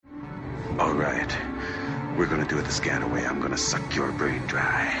All right. We're gonna do it the Scanner way. I'm gonna suck your brain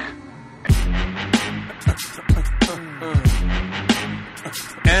dry.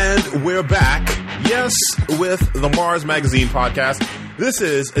 And we're back, yes, with the Mars Magazine podcast. This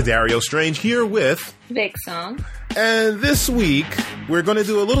is Dario Strange here with Vic Song. And this week, we're going to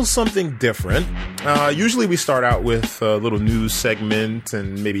do a little something different. Usually we start out with a little news segment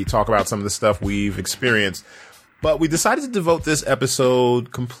and maybe talk about some of the stuff we've experienced. But we decided to devote this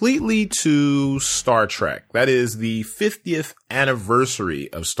episode completely to Star Trek. That is the 50th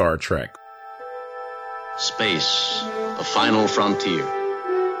anniversary of Star Trek. Space, the final frontier.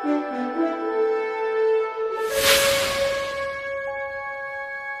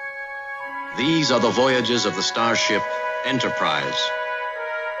 These are the voyages of the starship Enterprise.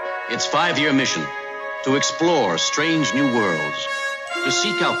 Its 5-year mission, to explore strange new worlds, to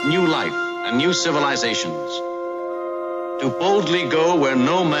seek out new life and new civilizations, to boldly go where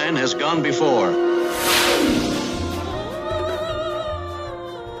no man has gone before.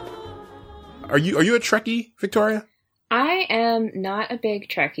 Are you a Trekkie, Victoria? I am not a big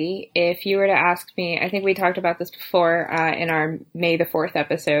Trekkie. If you were to ask me, I think we talked about this before in our May the 4th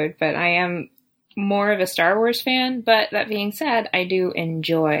episode, but I am more of a Star Wars fan. But that being said, I do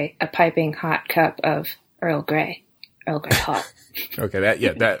enjoy a piping hot cup of Earl Grey. Earl Grey hot. Okay,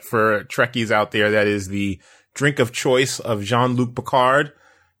 that for Trekkies out there, that is the drink of choice of Jean-Luc Picard,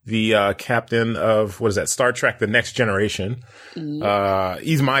 the captain of, what is that, Star Trek The Next Generation. Yeah.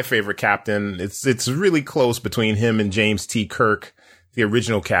 He's my favorite captain. It's really close between him and James T. Kirk, the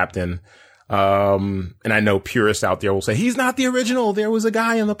original captain. And I know purists out there will say, he's not the original. There was a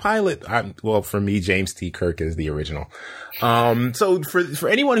guy in the pilot. Well, for me, James T. Kirk is the original. So for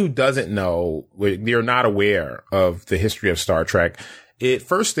anyone who doesn't know, they're not aware of the history of Star Trek, it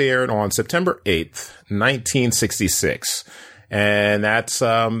first aired on September 8th, 1966. And that's,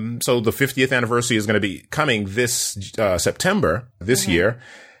 so the 50th anniversary is going to be coming this, September this year.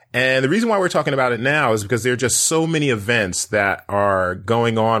 And the reason why we're talking about it now is because there are just so many events that are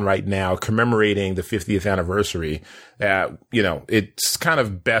going on right now commemorating the 50th anniversary that, you know, it's kind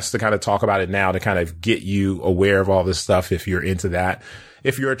of best to kind of talk about it now to kind of get you aware of all this stuff if you're into that.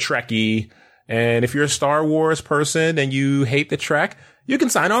 If you're a Trekkie and if you're a Star Wars person and you hate the Trek, you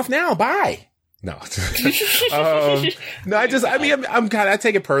can sign off now. Bye. No, no, I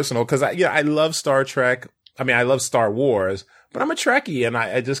take it personal because I love Star Trek. I mean, I love Star Wars, but I'm a Trekkie and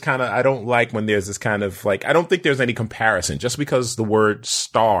I just kind of, I don't like when there's this kind of like, I don't think there's any comparison just because the word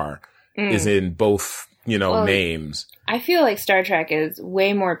star is in both, names. I feel like Star Trek is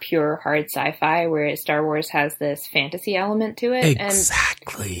way more pure hard sci-fi, whereas Star Wars has this fantasy element to it.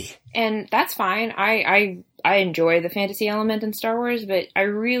 Exactly. And that's fine. I enjoy the fantasy element in Star Wars, but I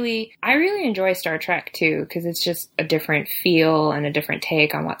really enjoy Star Trek too, because it's just a different feel and a different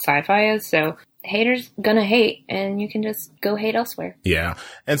take on what sci-fi is. So haters gonna hate, and you can just go hate elsewhere. Yeah.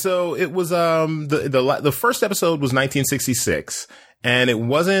 And so it was, the first episode was 1966. And it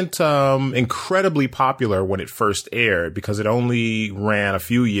wasn't incredibly popular when it first aired because it only ran a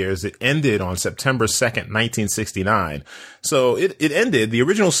few years. It ended on September 2nd, 1969. So it ended, the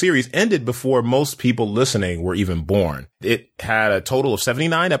original series ended before most people listening were even born. It had a total of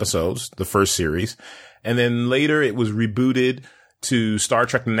 79 episodes, the first series. And then later it was rebooted to Star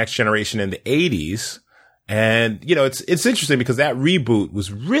Trek The Next Generation in the 80s. And, it's interesting because that reboot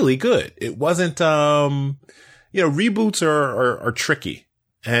was really good. It wasn't, reboots are tricky,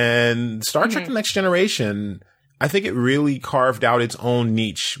 and Star Trek The Next Generation, I think it really carved out its own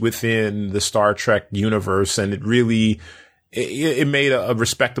niche within the Star Trek universe, and it really, it made a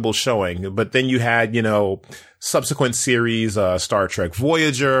respectable showing. But then you had, subsequent series, Star Trek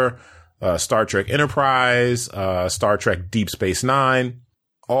Voyager, Star Trek Enterprise, Star Trek Deep Space Nine.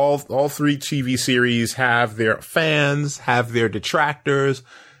 All three TV series have their fans, have their detractors.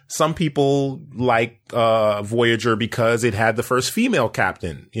 Some people like Voyager because it had the first female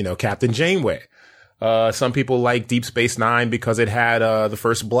captain, Captain Janeway. Some people like Deep Space Nine because it had the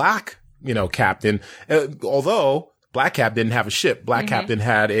first black, captain. Although Black Cap didn't have a ship. Black Captain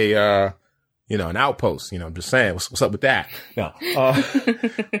had a an outpost. I'm just saying, what's up with that? No.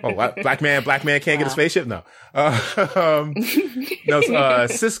 Black man can't get a spaceship? No.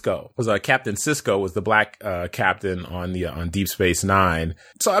 Cisco was Captain Cisco was the black captain on Deep Space Nine.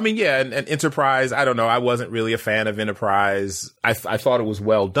 So, and Enterprise, I don't know. I wasn't really a fan of Enterprise. I thought it was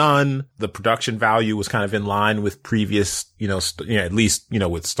well done. The production value was kind of in line with previous, at least,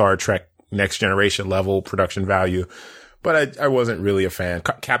 with Star Trek Next Generation level production value. But I wasn't really a fan.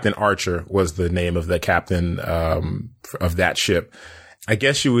 Captain Archer was the name of the captain of that ship. I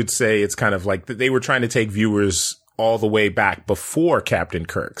guess you would say it's kind of like they were trying to take viewers all the way back before Captain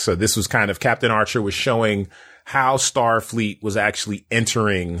Kirk. So this was kind of Captain Archer was showing how Starfleet was actually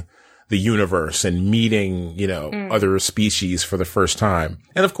entering the universe and meeting, other species for the first time.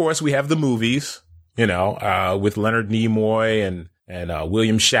 And of course, we have the movies, with Leonard Nimoy and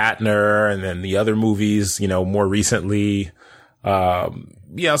William Shatner, and then the other movies, more recently.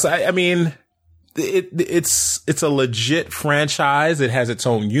 So I mean, it's a legit franchise. It has its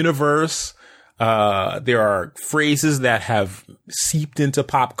own universe. There are phrases that have seeped into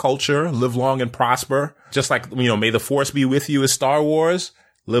pop culture. Live long and prosper. Just like, may the force be with you is Star Wars.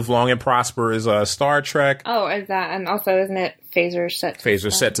 Live long and prosper is Star Trek. Oh, is that, and also isn't it Phaser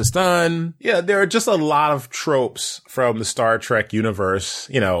set to stun? Yeah, there are just a lot of tropes from the Star Trek universe.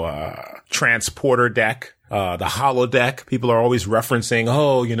 Transporter deck. The holodeck. People are always referencing,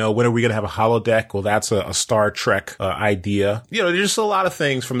 when are we going to have a holodeck? Well, that's a Star Trek idea. There's just a lot of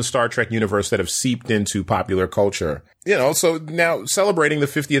things from the Star Trek universe that have seeped into popular culture. So now celebrating the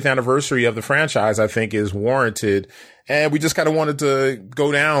 50th anniversary of the franchise, I think, is warranted. And we just kind of wanted to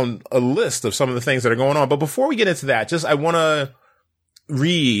go down a list of some of the things that are going on. But before we get into that, I want to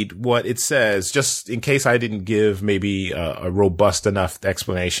read what it says, just in case I didn't give maybe a robust enough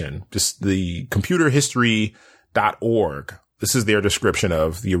explanation. Just the computerhistory.org. This is their description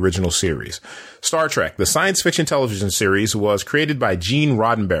of the original series. Star Trek, the science fiction television series, was created by Gene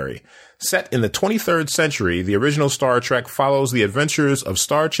Roddenberry. Set in the 23rd century, the original Star Trek follows the adventures of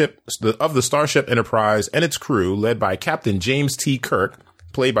the Starship Enterprise and its crew, led by Captain James T. Kirk,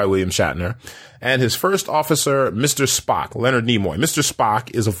 played by William Shatner, and his first officer, Mr. Spock, Leonard Nimoy. Mr. Spock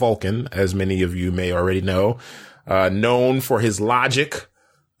is a Vulcan, as many of you may already know, known for his logic,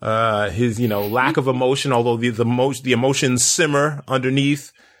 his, lack of emotion, although the emotions simmer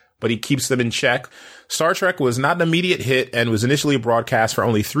underneath, but he keeps them in check. Star Trek was not an immediate hit and was initially broadcast for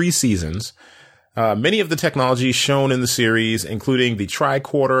only 3 seasons. Many of the technologies shown in the series, including the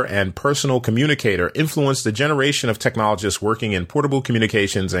tricorder and personal communicator, influenced a generation of technologists working in portable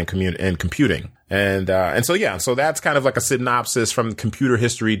communications and computing. So that's kind of like a synopsis from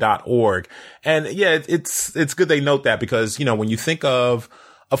computerhistory.org. And yeah, it's good they note that because, when you think of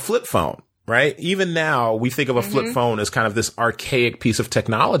a flip phone, right? Even now we think of a flip phone as kind of this archaic piece of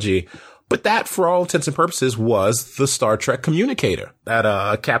technology. But that, for all intents and purposes, was the Star Trek communicator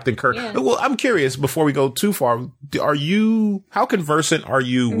that Captain Kirk. Yeah. Well, I'm curious, before we go too far, how conversant are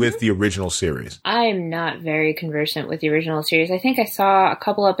you with the original series? I'm not very conversant with the original series. I think I saw a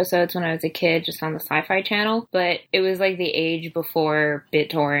couple episodes when I was a kid, just on the Sci-Fi Channel, but it was like the age before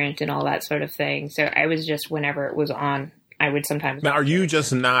BitTorrent and all that sort of thing. So I was just, whenever it was on, I would sometimes. Now, are you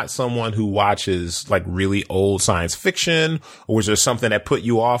just not someone who watches like really old science fiction, or was there something that put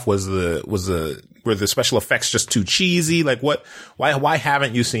you off? Were the special effects just too cheesy? Like why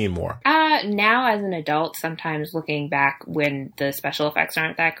haven't you seen more? Now as an adult, sometimes looking back when the special effects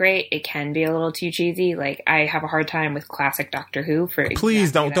aren't that great, it can be a little too cheesy. Like I have a hard time with classic Doctor Who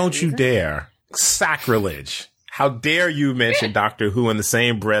Please don't you dare. Sacrilege. How dare you mention Doctor Who in the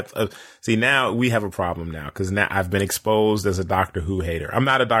same breath of... See, now we have a problem now because now I've been exposed as a Doctor Who hater. I'm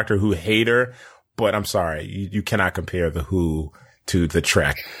not a Doctor Who hater, but I'm sorry. You cannot compare the Who to the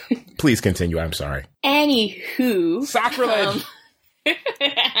Trek. Please continue. I'm sorry. Anywho. Sacrilege!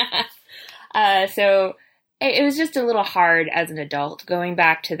 So it was just a little hard as an adult going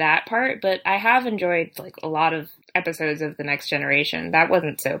back to that part, but I have enjoyed like a lot of episodes of The Next Generation. That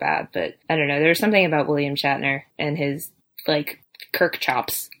wasn't so bad, but I don't know. There's something about William Shatner and his like Kirk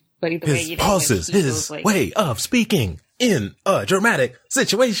chops, like the his way pauses, his way of speaking in a dramatic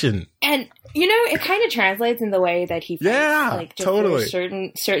situation, and it kind of translates in the way that he fights. Like just totally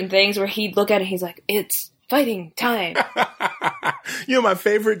certain things where he'd look at it, and he's like, "It's fighting time." My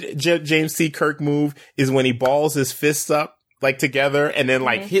favorite James T. Kirk move is when he balls his fists up like together and then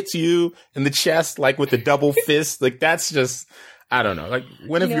like hits you in the chest, like with the double fist. Like that's just, I don't know. Like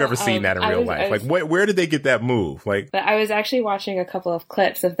when have you ever seen that in real life? Like where did they get that move? Like, but I was actually watching a couple of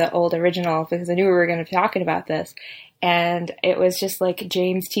clips of the old original because I knew we were going to be talking about this. And it was just like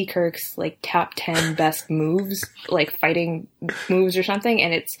James T. Kirk's like top 10 best moves, like fighting moves or something.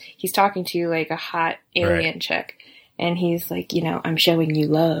 And he's talking to like a hot alien chick. And he's like, I'm showing you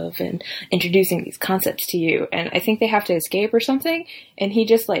love and introducing these concepts to you. And I think they have to escape or something. And he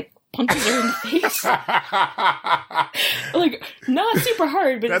just like punches her in the face. Like, not super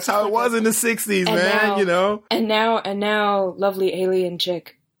hard, but that's how it was in the 60s, man, And now lovely alien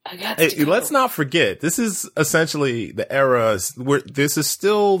chick, I got Let's not forget, this is essentially the era where this is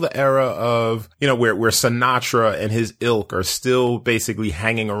still the era of, where Sinatra and his ilk are still basically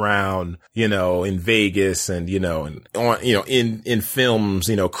hanging around, in Vegas and, in films,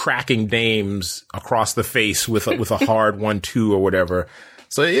 cracking dames across the face with a hard 1-2 or whatever.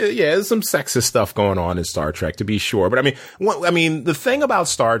 So yeah, there's some sexist stuff going on in Star Trek, to be sure. But the thing about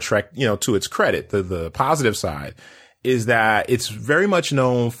Star Trek, to its credit, the positive side, is that it's very much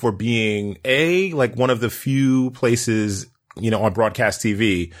known for being like one of the few places, on broadcast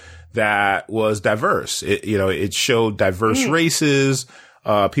TV that was diverse. It showed diverse races,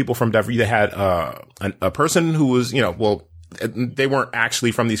 people from diverse, they had, a person who was, they weren't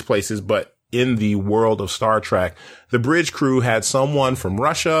actually from these places, but in the world of Star Trek, the bridge crew had someone from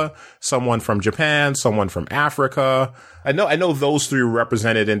Russia, someone from Japan, someone from Africa. I know those three were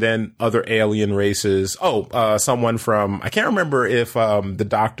represented, and then other alien races. Someone from, I can't remember if, the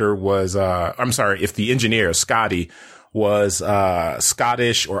doctor was, if the engineer, Scotty, was,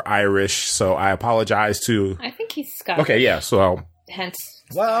 Scottish or Irish. So I apologize to. I think he's Scottish. Okay. Yeah. So. Hence.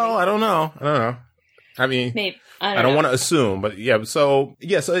 Well, I don't know. I mean. Maybe. I don't want to assume, but yeah. So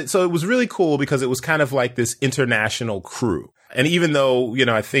it was really cool because it was kind of like this international crew. And even though,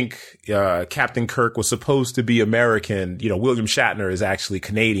 I think, Captain Kirk was supposed to be American, William Shatner is actually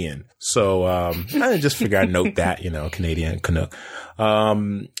Canadian. So, I just figured I'd note that, Canadian Canuck.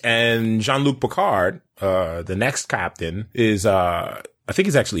 And Jean-Luc Picard, the next captain is, I think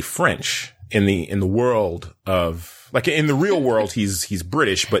he's actually French in the world of, like in the real world, he's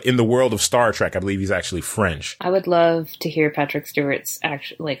British, but in the world of Star Trek, I believe he's actually French. I would love to hear Patrick Stewart's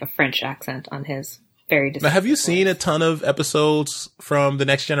a French accent on his very distinct Now, have you voice. seen a ton of episodes from The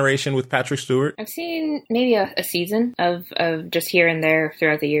Next Generation with Patrick Stewart? I've seen maybe a season of just here and there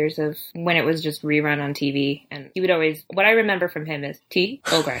throughout the years of when it was just rerun on TV. And he would always, what I remember from him is tea,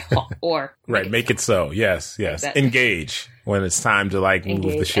 okay, or. Right, make it so. Yes. Engage when it's time to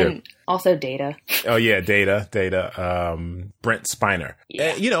move the ship. And also Data. Oh yeah, Data. Brent Spiner.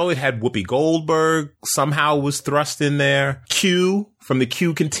 Yeah. It had Whoopi Goldberg somehow was thrust in there. Q from the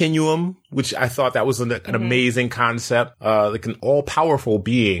Q Continuum, which I thought that was an amazing concept. Like an all-powerful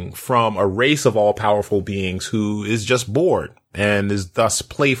being from a race of all-powerful beings who is just bored and is thus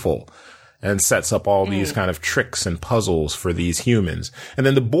playful and sets up all these kind of tricks and puzzles for these humans. And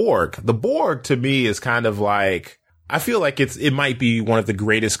then the Borg to me is kind of like, I feel like it might be one of the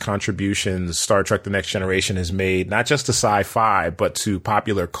greatest contributions Star Trek The Next Generation has made, not just to sci-fi, but to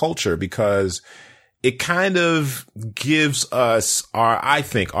popular culture, because it kind of gives us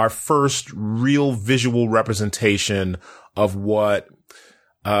our first real visual representation of what,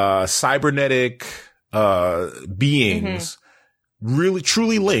 cybernetic, beings really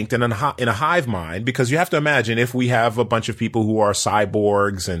truly linked in a hive mind, because you have to imagine if we have a bunch of people who are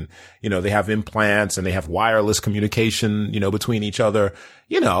cyborgs and, they have implants and they have wireless communication, between each other,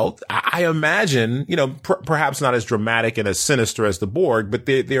 I imagine, perhaps not as dramatic and as sinister as the Borg, but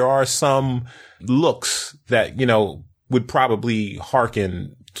there are some looks that, would probably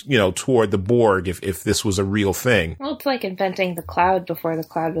hearken, toward the Borg if this was a real thing. Well, it's like inventing the cloud before the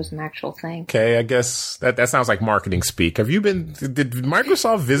cloud was an actual thing. Okay, I guess that sounds like marketing speak. Did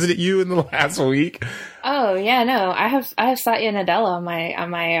Microsoft visit you in the last week? Oh, yeah, no. I have Satya Nadella on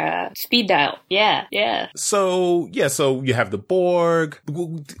my speed dial. Yeah. So you have the Borg.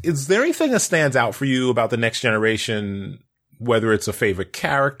 Is there anything that stands out for you about The Next Generation, whether it's a favorite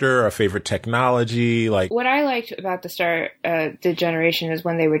character, a favorite technology? What I liked about the generation is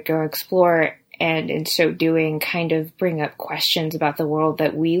when they would go explore and in so doing kind of bring up questions about the world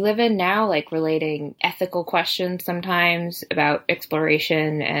that we live in now, like relating ethical questions sometimes about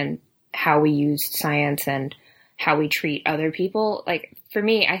exploration and how we use science and how we treat other people. Like, for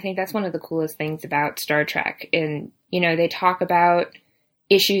me, I think that's one of the coolest things about Star Trek. And, they talk about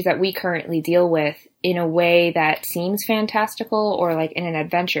issues that we currently deal with in a way that seems fantastical or like in an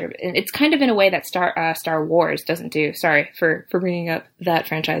adventure. And it's kind of in a way that Star Wars doesn't do. Sorry for bringing up that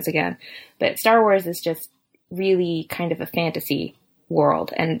franchise again. But Star Wars is just really kind of a fantasy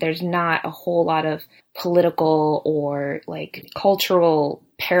world. And there's not a whole lot of political or like cultural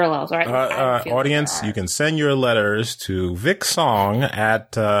parallels. Or audience, you can send your letters to Vic Song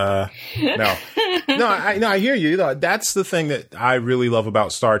at, I hear you. That's the thing that I really love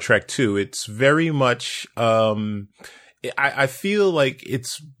about Star Trek too. It's very much, I feel like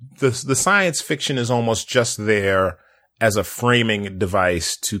it's the science fiction is almost just there as a framing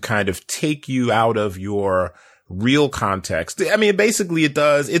device to kind of take you out of your real context. I mean, basically it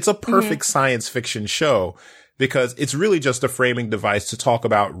does. It's a perfect science fiction show because it's really just a framing device to talk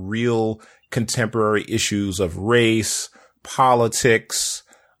about real contemporary issues of race, politics,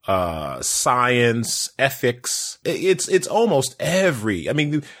 science, ethics. It's almost every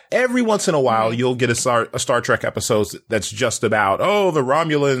once in a while you'll get a Star Trek episode that's just about, the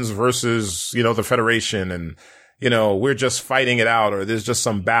Romulans versus, the Federation, and, we're just fighting it out, or there's just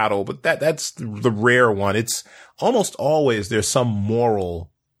some battle, but that's the rare one. It's almost always there's some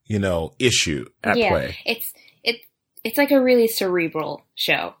moral, issue at play. It's like a really cerebral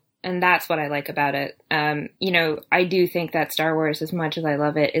show. And that's what I like about it. I do think that Star Wars, as much as I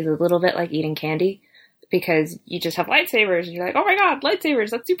love it, is a little bit like eating candy, because you just have lightsabers and you're like, oh my God,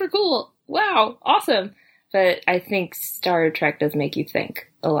 lightsabers, that's super cool. Wow, awesome. But I think Star Trek does make you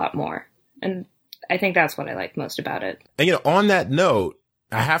think a lot more. And I think that's what I like most about it. And, on that note,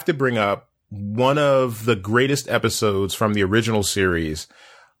 I have to bring up one of the greatest episodes from the original series,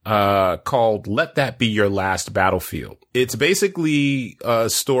 called Let That Be Your Last Battlefield. It's basically a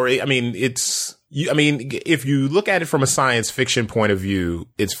story. If you look at it from a science fiction point of view,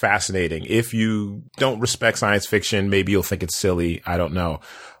 it's fascinating. If you don't respect science fiction, maybe you'll think it's silly. I don't know.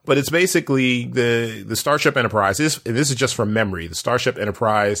 But it's basically the Starship Enterprise. This is just from memory. The Starship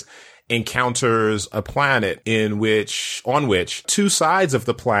Enterprise encounters a planet on which two sides of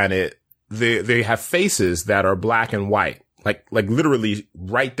the planet, they have faces that are black and white. Like literally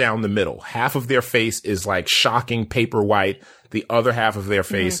right down the middle. Half of their face is like shocking paper white. The other half of their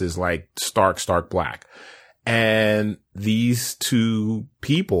face is like stark black. And these two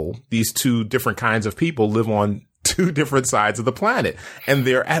different kinds of people live on two different sides of the planet, and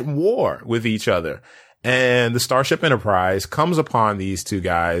they're at war with each other. And the Starship Enterprise comes upon these two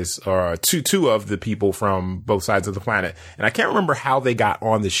guys, or two of the people from both sides of the planet. And I can't remember how they got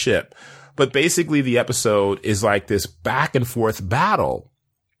on the ship. But basically the episode is like this back and forth battle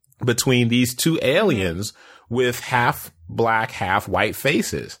between these two aliens with half black, half white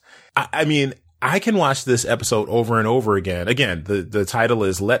faces. I can watch this episode over and over again. Again, the title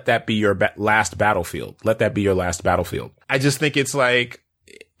is Let That Be Your Last Battlefield. Let That Be Your Last Battlefield. I just think it's like,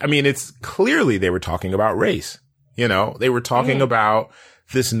 it's clearly they were talking about race. They were talking about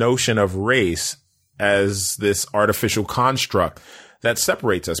this notion of race as this artificial construct that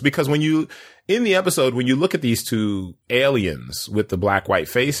separates us. Because in the episode, when you look at these two aliens with the black, white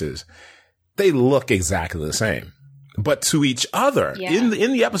faces, they look exactly the same. But to each other, in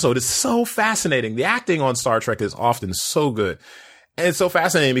the episode, it's so fascinating. The acting on Star Trek is often so good. And it's so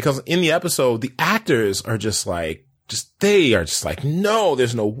fascinating because in the episode, the actors are they are just like, no,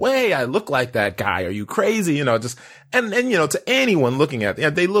 there's no way I look like that guy. Are you crazy? And to anyone looking at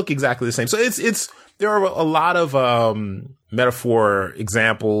it, they look exactly the same. So there are a lot of, metaphor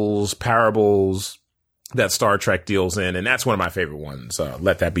examples, parables that Star Trek deals in. And that's one of my favorite ones.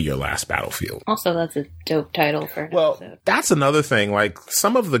 Let That Be Your Last Battlefield. Also, that's a dope title for an episode. That's another thing. Like,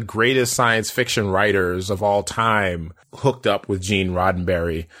 some of the greatest science fiction writers of all time hooked up with Gene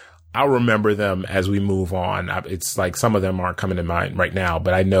Roddenberry. I'll remember them as we move on. It's like some of them aren't coming to mind right now,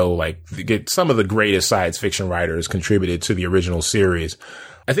 but I know some of the greatest science fiction writers contributed to the original series.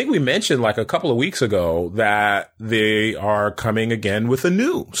 I think we mentioned like a couple of weeks ago that they are coming again with a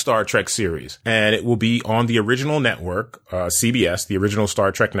new Star Trek series, and it will be on the original network, CBS, the original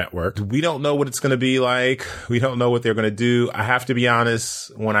Star Trek network. We don't know what it's going to be like. We don't know what they're going to do. I have to be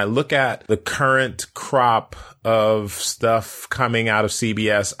honest, when I look at the current crop of stuff coming out of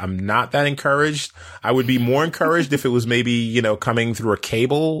CBS, I'm not that encouraged. I would be more encouraged if it was maybe, coming through a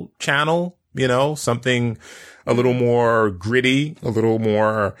cable channel, something a little more gritty, a little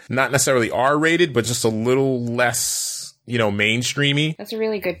more, not necessarily R-rated, but just a little less, mainstreamy. That's a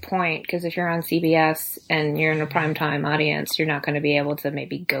really good point, because if you're on CBS and you're in a primetime audience, you're not going to be able to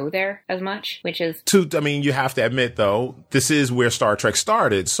maybe go there as much, which is... you have to admit, though, this is where Star Trek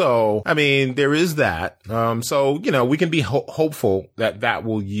started. So, there is that. We can be hopeful that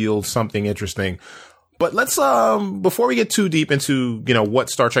will yield something interesting. But let's, before we get too deep into, what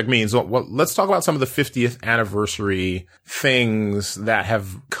Star Trek means, let's talk about some of the 50th anniversary things that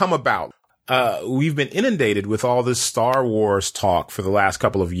have come about. We've been inundated with all this Star Wars talk for the last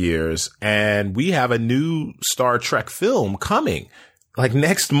couple of years, and we have a new Star Trek film coming, like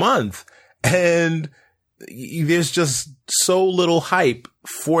next month. And there's just so little hype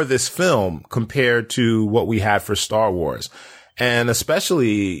for this film compared to what we had for Star Wars. And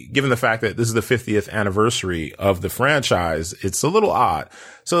especially given the fact that this is the 50th anniversary of the franchise, it's a little odd.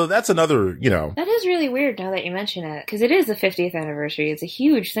 So that's another, That is really weird now that you mention it, because it is the 50th anniversary. It's a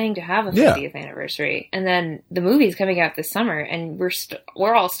huge thing to have a 50th anniversary. And then the movie's coming out this summer, and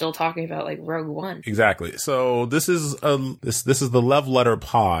we're all still talking about like Rogue One. Exactly. So this is this is the love letter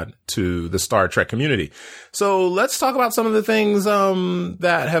pod to the Star Trek community. So let's talk about some of the things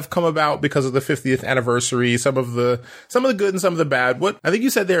that have come about because of the 50th anniversary, some of the good and some of the bad. What I think you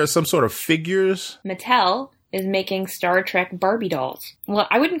said there are some sort of figures. Mattel is making Star Trek Barbie dolls. Well,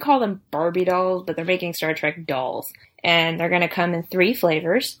 I wouldn't call them Barbie dolls, but they're making Star Trek dolls. And they're going to come in 3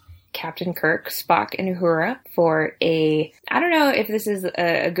 flavors. Captain Kirk, Spock, and Uhura for I don't know if this is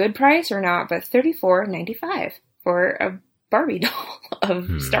a good price or not, but $34.95 for a Barbie doll of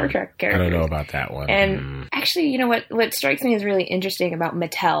Star Trek characters. I don't know about that one. And actually, you know what strikes me as really interesting about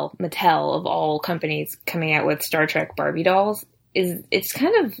Mattel of all companies coming out with Star Trek Barbie dolls, is it's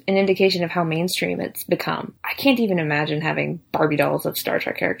kind of an indication of how mainstream it's become. I can't even imagine having Barbie dolls of Star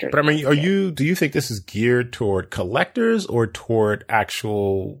Trek characters. But I mean, do you think this is geared toward collectors or toward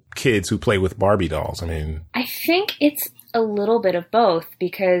actual kids who play with Barbie dolls? I mean, I think it's a little bit of both,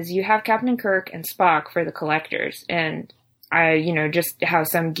 because you have Captain Kirk and Spock for the collectors, and just how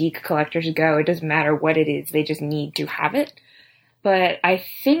some geek collectors go, it doesn't matter what it is, they just need to have it. But I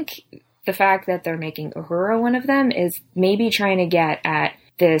think the fact that they're making Uhura one of them is maybe trying to get at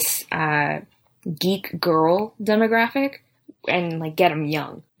this geek girl demographic and like get them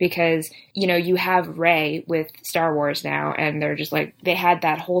young, because you have Rey with Star Wars now, and they're just like, they had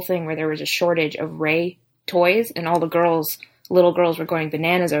that whole thing where there was a shortage of Rey toys and all the little girls were going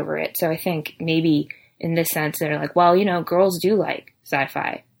bananas over it. So I think maybe in this sense they're like, well, girls do like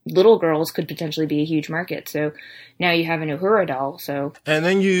sci-fi. Little girls could potentially be a huge market. So now you have an Uhura doll. So, and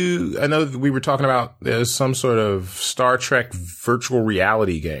then I know that we were talking about there's some sort of Star Trek virtual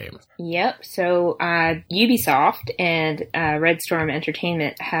reality game. Yep. So Ubisoft and Red Storm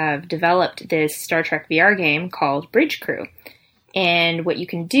Entertainment have developed this Star Trek VR game called Bridge Crew. And what you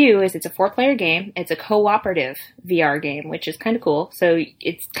can do is it's a 4-player game. It's a cooperative VR game, which is kind of cool. So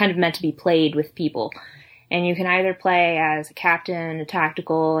it's kind of meant to be played with people. And you can either play as a captain, a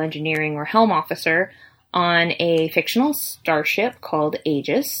tactical, engineering, or helm officer on a fictional starship called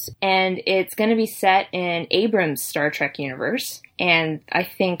Aegis. And it's going to be set in Abrams' Star Trek universe. And I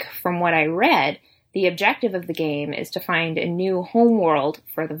think from what I read, the objective of the game is to find a new homeworld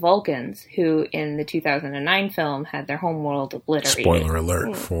for the Vulcans, who in the 2009 film had their homeworld obliterated. Spoiler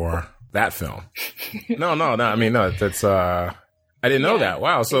alert for that film. No. I mean, no, that's... I didn't know that.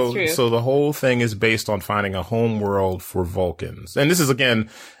 Wow. So the whole thing is based on finding a home world for Vulcans. And this is, again,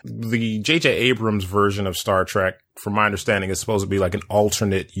 the J.J. Abrams version of Star Trek, from my understanding, is supposed to be like an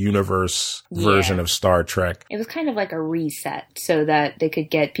alternate universe version of Star Trek. It was kind of like a reset so that they could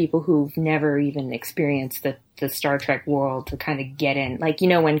get people who've never even experienced the Star Trek world to kind of get in. Like,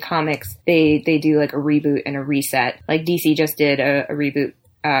 when comics, they do like a reboot and a reset. Like DC just did a reboot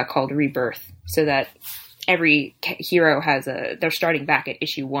called Rebirth, so that every hero they're starting back at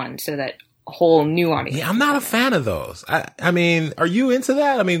issue 1 so that a whole new audience. Yeah, I'm not a fan of those. I mean, are you into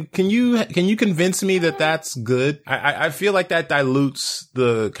that? I mean, can you convince me that that's good? I feel like that dilutes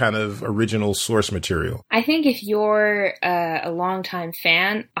the kind of original source material. I think if you're a longtime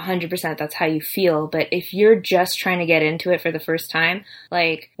fan, 100% that's how you feel. But if you're just trying to get into it for the first time,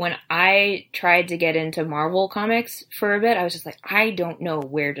 like when I tried to get into Marvel comics for a bit, I was just like, I don't know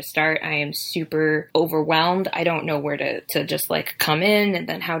where to start. I am super overwhelmed. I don't know where to just like come in, and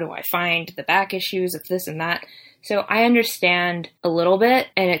then how do I find the back issues of this and that. So I understand a little bit,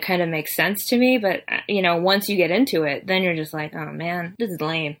 and it kind of makes sense to me, but once you get into it, then you're just like, oh man, this is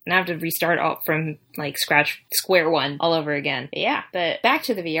lame, and I have to restart all from like square one all over again. But back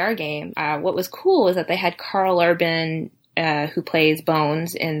to the VR game, what was cool was that they had Carl Urban, who plays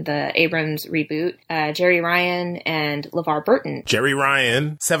Bones in the Abrams reboot, Jerry Ryan and LeVar Burton. Jerry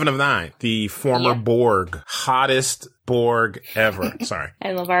Ryan, 7 of 9, the former Borg, hottest Borg ever. Sorry.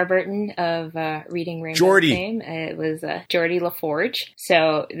 And LeVar Burton of Reading Rainbow fame. It was Geordi LaForge.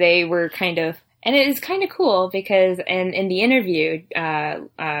 So they were kind of... And it is kind of cool because in the interview,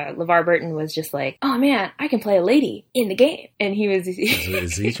 LeVar Burton was just like, oh man, I can play a lady in the game. And he was...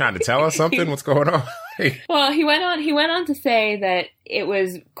 Is he trying to tell us something? What's going on? Well, he went on to say that it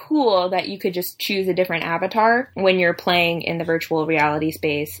was cool that you could just choose a different avatar when you're playing in the virtual reality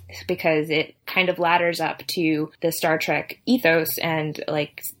space, because it kind of ladders up to the Star Trek ethos and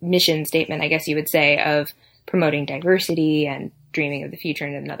like mission statement, I guess you would say, of promoting diversity and dreaming of the future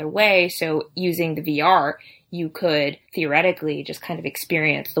in another way. So using the VR, you could theoretically just kind of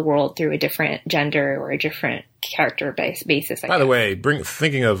experience the world through a different gender or a different character basis. By the way,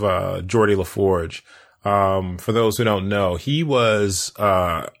 thinking of Geordi LaForge, for those who don't know, he was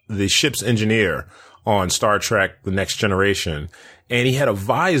the ship's engineer on Star Trek The Next Generation, and he had a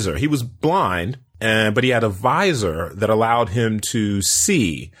visor. He was blind, but he had a visor that allowed him to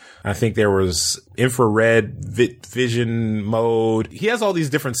see. I think there was infrared vision mode. He has all these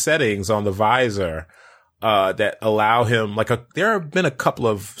different settings on the visor. that allow him, there have been a couple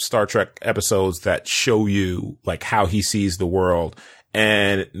of Star Trek episodes that show you like how he sees the world.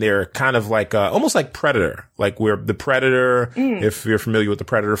 And they're kind of like, almost like Predator, like where the Predator, if you're familiar with the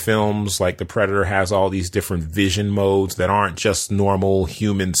Predator films, like the Predator has all these different vision modes that aren't just normal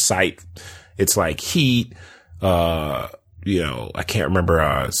human sight. It's like heat, I can't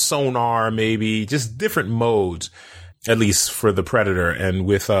remember, sonar, maybe just different modes, at least for the Predator. And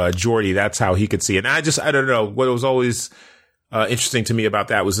with, Geordi, that's how he could see it. And I don't know, what was always, interesting to me about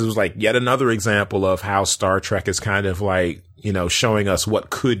that was it was like yet another example of how Star Trek is kind of like, showing us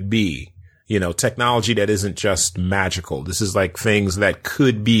what could be, technology that isn't just magical. This is like things that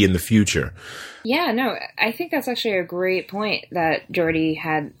could be in the future. Yeah, no, I think that's actually a great point that Geordi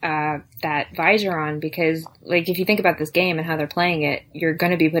had that visor on, because like if you think about this game and how they're playing it, you're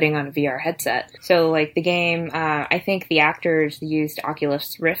going to be putting on a VR headset. So like the game, I think the actors used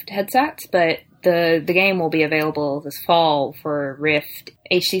Oculus Rift headsets, but the game will be available this fall for Rift,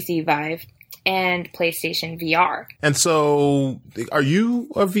 HTC Vive, and PlayStation VR. And so, are you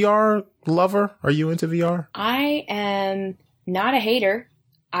a VR lover? Are you into VR? I am not a hater.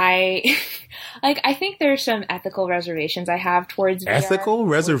 I think there's some ethical reservations I have towards VR. Ethical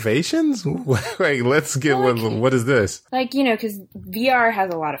reservations? Wait, let's get what is this? Because VR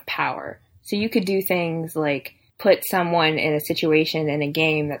has a lot of power. So you could do things like put someone in a situation in a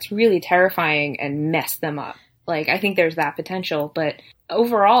game that's really terrifying and mess them up. I think there's that potential, but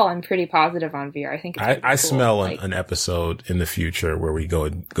overall, I'm pretty positive on VR. I think it's I smell an episode in the future where we go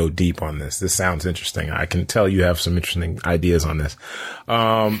deep on this. This sounds interesting. I can tell you have some interesting ideas on this.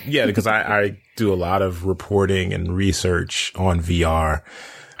 Because I do a lot of reporting and research on VR.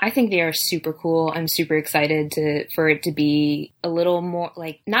 I think VR is super cool. I'm super excited for it to be a little more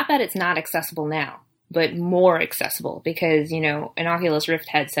not that it's not accessible now, but more accessible, because, an Oculus Rift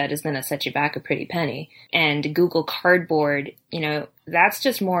headset is going to set you back a pretty penny. And Google Cardboard, that's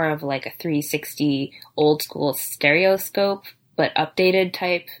just more of like a 360 old school stereoscope, but updated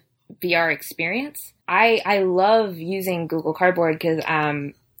type VR experience. I love using Google Cardboard because,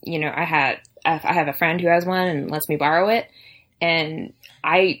 I have a friend who has one and lets me borrow it. And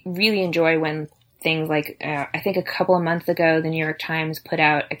I really enjoy when things like, I think a couple of months ago, the New York Times put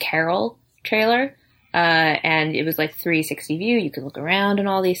out a Carol trailer. And it was like 360 view. You could look around and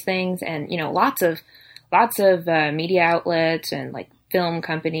all these things, and lots of media outlets and like film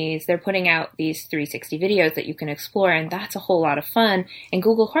companies, they're putting out these 360 videos that you can explore, and that's a whole lot of fun. And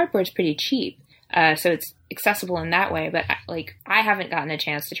Google Cardboard's pretty cheap, so it's accessible in that way. But I haven't gotten a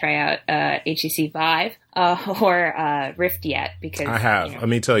chance to try out HTC Vive or Rift yet, because I have. Let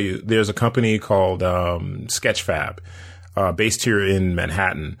me tell you, there's a company called Sketchfab, based here in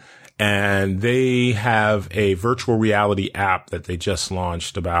Manhattan. And they have a virtual reality app that they just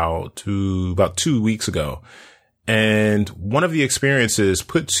launched about 2 weeks ago. And one of the experiences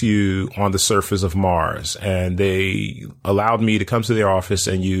puts you on the surface of Mars. And they allowed me to come to their office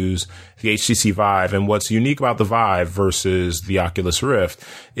and use the HTC Vive. And what's unique about the Vive versus the Oculus Rift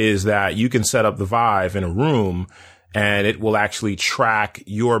is that you can set up the Vive in a room and it will actually track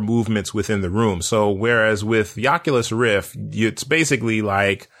your movements within the room. So whereas with the Oculus Rift, it's basically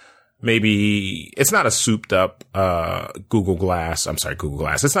like, maybe it's not a souped up Google Glass.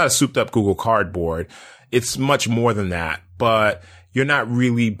 It's not a souped up Google Cardboard. It's much more than that, but you're not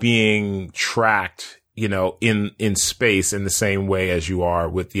really being tracked, in space in the same way as you are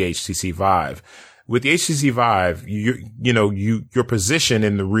with the HTC Vive. With the HTC Vive, your position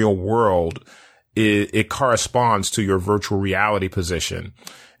in the real world, it corresponds to your virtual reality position.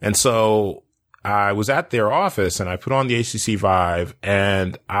 And so I was at their office and I put on the HTC Vive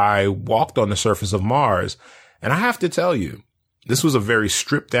and I walked on the surface of Mars. And I have to tell you, this was a very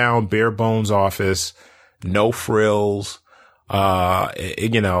stripped down, bare bones office, no frills.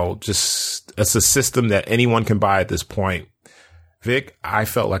 Just it's a system that anyone can buy at this point. Vic, I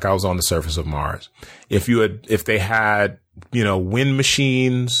felt like I was on the surface of Mars. If they had, wind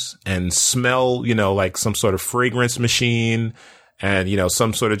machines and smell, like some sort of fragrance machine, and,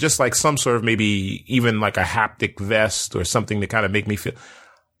 some sort of maybe even like a haptic vest or something to kind of make me feel,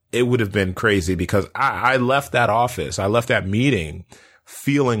 it would have been crazy, because I left that office. I left that meeting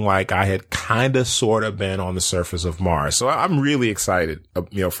feeling like I had kind of sort of been on the surface of Mars. So I'm really excited,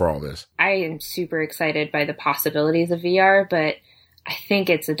 for all this. I am super excited by the possibilities of VR, but I think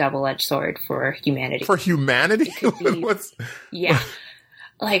it's a double-edged sword for humanity. For humanity? Yeah.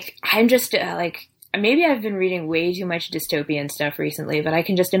 I'm just maybe I've been reading way too much dystopian stuff recently, but I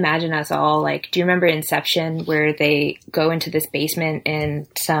can just imagine us all, do you remember Inception, where they go into this basement in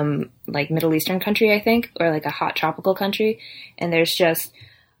some Middle Eastern country, I think, or a hot tropical country, and there's just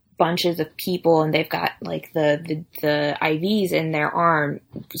bunches of people and they've got like the IVs in their arm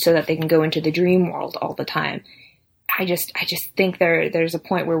so that they can go into the dream world all the time. I just think there's a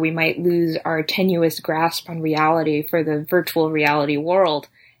point where we might lose our tenuous grasp on reality for the virtual reality world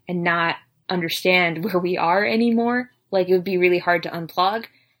and not understand where we are anymore. Like, it would be really hard to unplug.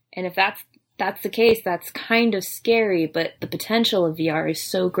 And if that's the case, that's kind of scary, but the potential of VR is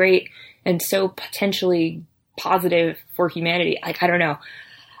so great and so potentially positive for humanity. Like, I don't know.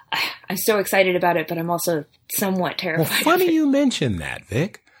 I'm so excited about it, but I'm also somewhat terrified. Well, funny you mention that,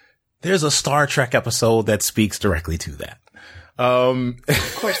 Vic. There's a Star Trek episode that speaks directly to that.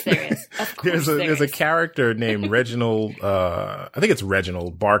 Of course there is. Of course there's a character named Reginald, I think it's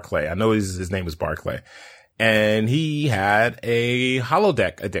Reginald Barclay. I know his name is Barclay. And he had a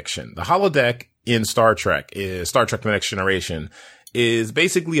holodeck addiction. The holodeck in Star Trek The Next Generation is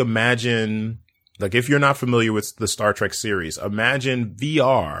basically, imagine, like, if you're not familiar with the Star Trek series, imagine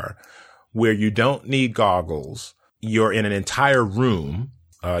VR where you don't need goggles. You're in an entire room.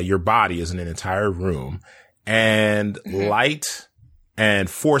 Your body is in an entire room, and light and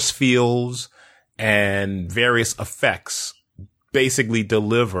force fields and various effects basically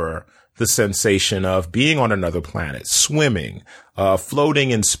deliver the sensation of being on another planet, swimming, floating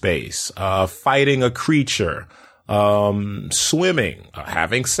in space, fighting a creature, swimming,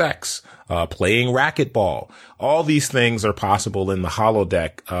 having sex, playing racquetball. All these things are possible in the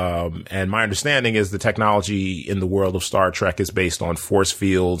holodeck. And my understanding is the technology in the world of Star Trek is based on force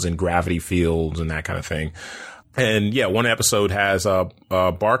fields and gravity fields and that kind of thing. And yeah, one episode has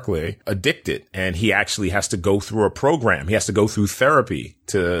Barclay addicted, and he actually has to go through a program. He has to go through therapy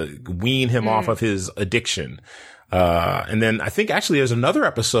to wean him off of his addiction. And then I think actually there's another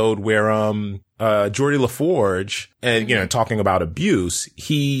episode where Geordi LaForge, and you know, talking about abuse,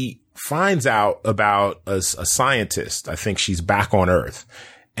 he finds out about a scientist. I think she's back on Earth.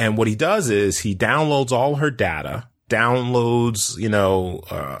 And what he does is he downloads all her data, downloads, you know,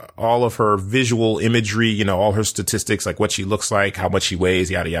 all of her visual imagery, you know, all her statistics, like what she looks like, how much she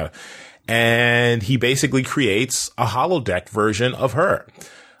weighs, yada, yada. And he basically creates a holodeck version of her.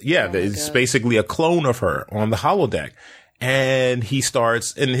 Yeah, it's basically a clone of her on the holodeck. And he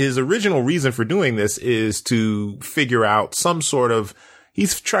starts, and his original reason for doing this is to figure out some sort of,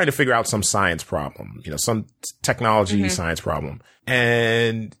 he's trying to figure out some science problem, you know, some technology science problem.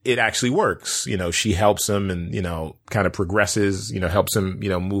 And it actually works. You know, she helps him and, you know, kind of progresses, you know, helps him, you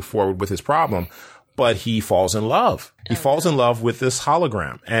know, move forward with his problem. But he falls in love. He falls in love with this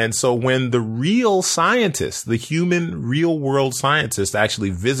hologram. And so when the real scientist, the human real world scientist actually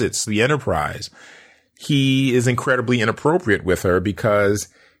visits the Enterprise, he is incredibly inappropriate with her because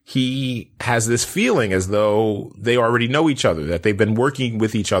he has this feeling as though they already know each other, that they've been working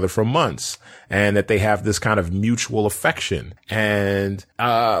with each other for months, and that they have this kind of mutual affection. And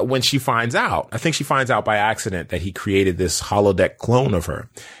when she finds out, I think she finds out by accident that he created this holodeck clone of her.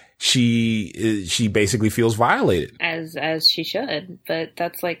 She basically feels violated. As she should. But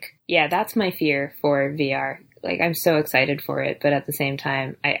that's like, yeah, that's my fear for VR. Like, I'm so excited for it, but at the same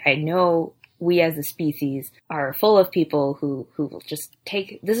time, I know we as a species are full of people who will just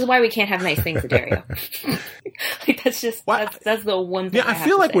take, this is why we can't have nice things, Dario. Like, that's just, that's the one thing. Yeah, I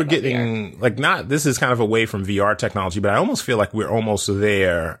feel like we're getting, VR. Like, not, this is kind of away from VR technology, but I almost feel like we're almost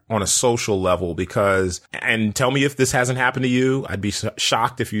there on a social level because, and tell me if this hasn't happened to you. I'd be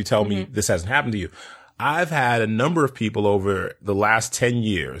shocked if you tell me this hasn't happened to you. I've had a number of people over the last 10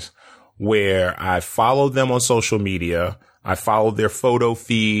 years where I followed them on social media. I followed their photo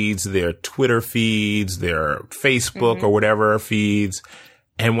feeds, their Twitter feeds, their Facebook or whatever feeds.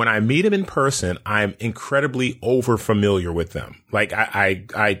 And when I meet them in person, I'm incredibly over familiar with them. Like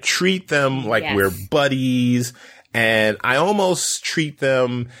I treat them like we're buddies, and I almost treat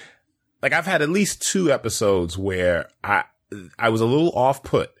them like I've had at least 2 episodes where I was a little off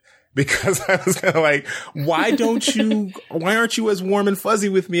put. Because I was kind of like, why aren't you as warm and fuzzy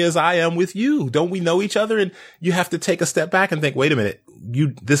with me as I am with you? Don't we know each other? And you have to take a step back and think, wait a minute,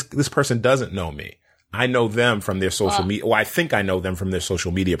 this person doesn't know me. I know them from their social media. Well, I think I know them from their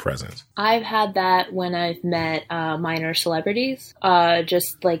social media presence. I've had that when I've met minor celebrities,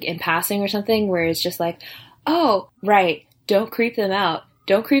 just like in passing or something, where it's just like, oh, right, don't creep them out.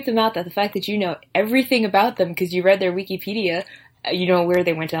 Don't creep them out that the fact that you know everything about them because you read their Wikipedia, you know where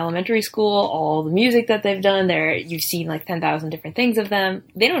they went to elementary school, all the music that they've done there. You've seen like 10,000 different things of them.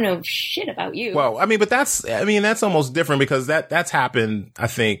 They don't know shit about you. Well, I mean, but that's almost different because that's happened, I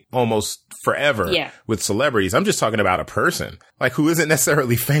think, almost forever with celebrities. I'm just talking about a person like who isn't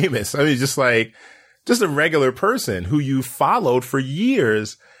necessarily famous. I mean, just a regular person who you followed for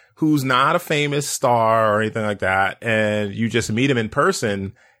years, who's not a famous star or anything like that. And you just meet him in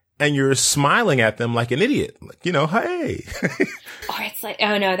person. and you're smiling at them like an idiot. Like, you know, hey. Or it's like,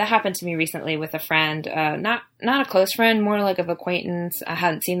 oh no, that happened to me recently with a friend, not a close friend, more like an acquaintance. I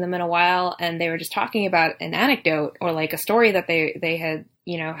hadn't seen them in a while, and they were just talking about an anecdote or like a story that they had,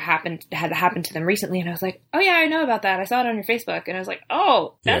 you know, had happened to them recently. And I was like, oh yeah, I know about that. I saw it on your Facebook. And I was like,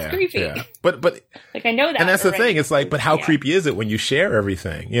 oh, that's creepy. Yeah. But like, I know that. And that's already. the thing. It's like, but how creepy is it when you share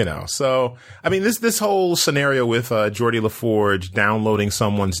everything, you know? So, I mean, this whole scenario with Geordie LaForge downloading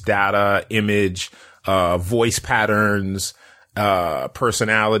someone's data, image, voice patterns,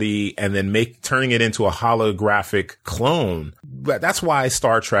 personality, and then turning it into a holographic clone. That's why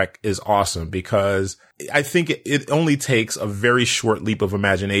Star Trek is awesome, because I think it only takes a very short leap of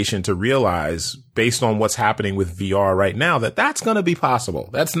imagination to realize, based on what's happening with VR right now, that that's going to be possible.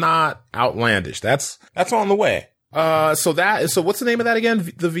 That's not outlandish. That's on the way. So what's the name of that again?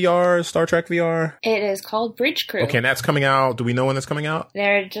 The VR, Star Trek VR? It is called Bridge Crew. Okay, and that's coming out. Do we know when that's coming out?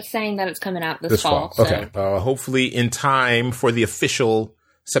 They're just saying that it's coming out this fall. Okay. Hopefully in time for the official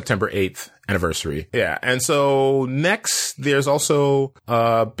September 8th anniversary. Yeah. And so next, there's also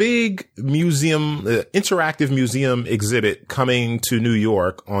a big museum, interactive museum exhibit coming to New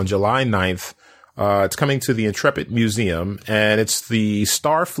York on July 9th. It's coming to the Intrepid Museum, and it's the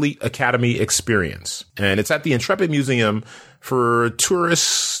Starfleet Academy Experience. And it's at the Intrepid Museum for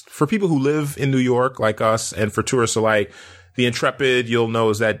tourists, for people who live in New York like us, and for tourists alike. The Intrepid, you'll know,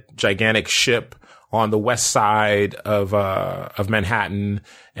 is that gigantic ship on the west side of Manhattan,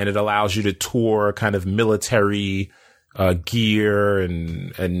 and it allows you to tour kind of military gear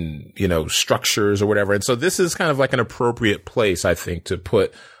and you know, structures or whatever. And so this is kind of like an appropriate place, I think, to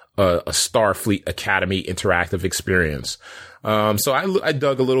put a Starfleet Academy interactive experience. So I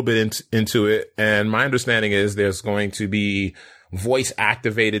dug a little bit into it, and my understanding is there's going to be voice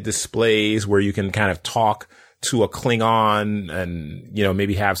activated displays where you can kind of talk to a Klingon and, you know,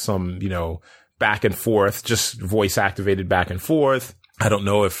 maybe have some, you know, back and forth, just voice activated back and forth. I don't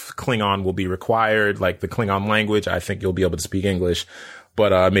know if Klingon will be required, like the Klingon language. I think you'll be able to speak English,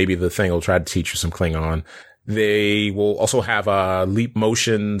 but maybe the thing will try to teach you some Klingon. They will also have Leap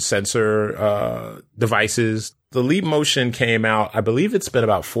Motion sensor devices. The Leap Motion came out, I believe it's been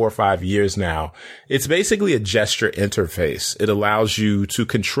about 4 or 5 years now. It's basically a gesture interface. It allows you to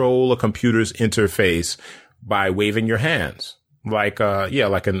control a computer's interface by waving your hands, like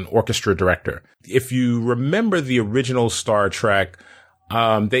an orchestra director. If you remember the original Star Trek,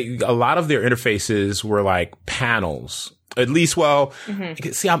 a lot of their interfaces were like panels. At least,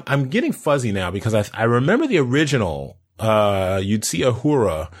 see, I'm getting fuzzy now because I remember the original, you'd see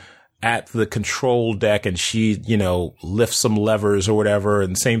Uhura at the control deck and she, you know, lifts some levers or whatever.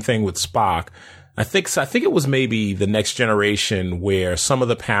 And same thing with Spock. I think it was maybe the Next Generation where some of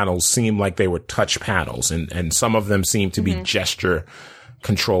the panels seemed like they were touch panels and some of them seemed to be gesture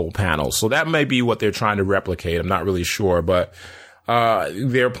control panels. So that may be what they're trying to replicate. I'm not really sure, but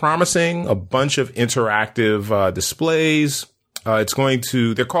they're promising a bunch of interactive displays. They're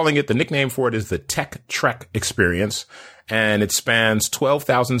calling it, the nickname for it is the Tech Trek Experience, and it spans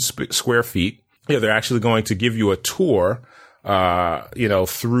 12,000 square feet. Yeah, they're actually going to give you a tour,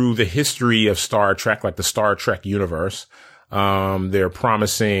 through the history of Star Trek, like the Star Trek universe. They're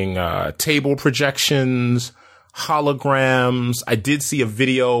promising table projections, holograms. I did see a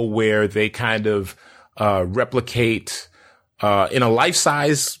video where they kind of replicate in a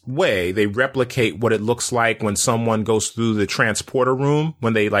life-size way, they replicate what it looks like when someone goes through the transporter room,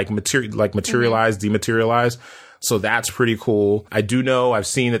 when they materialize, dematerialize. So that's pretty cool. I do know, I've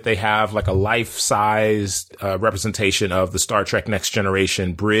seen that they have like a life-sized representation of the Star Trek Next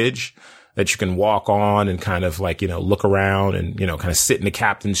Generation bridge that you can walk on and kind of like, look around and, kind of sit in the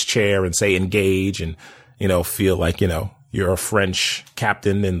captain's chair and say engage and, feel like, you're a French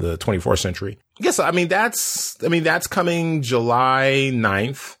captain in the 24th century. Yes, that's coming July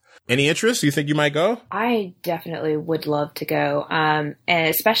 9th. Any interest? You think you might go? I definitely would love to go. And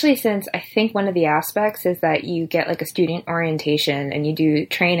especially since I think one of the aspects is that you get like a student orientation and you do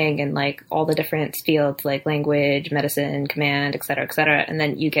training in like all the different fields like language, medicine, command, et cetera, et cetera. And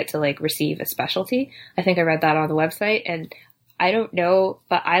then you get to like receive a specialty. I think I read that on the website and I don't know,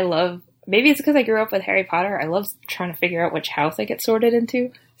 but maybe it's because I grew up with Harry Potter. I love trying to figure out which house I get sorted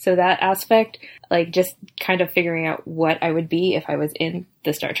into. So that aspect, like just kind of figuring out what I would be if I was in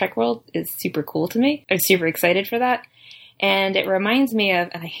the Star Trek world is super cool to me. I'm super excited for that. And it reminds me of,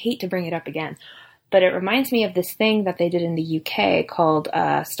 and I hate to bring it up again, but it reminds me of this thing that they did in the UK called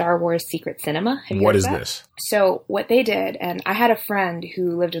Star Wars Secret Cinema. Have you What heard is of that? this? So what they did, and I had a friend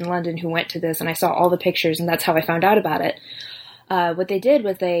who lived in London who went to this, and I saw all the pictures, and that's how I found out about it. What they did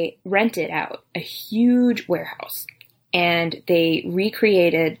was they rented out a huge warehouse. and they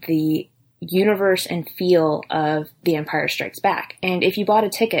recreated the universe and feel of The Empire Strikes Back. And if you bought a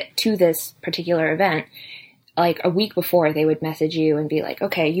ticket to this particular event, like a week before, they would message you and be like,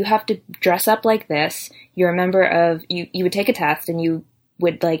 okay, you have to dress up like this. You're a member of, you would take a test and you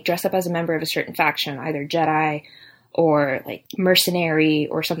would like dress up as a member of a certain faction, either Jedi or like mercenary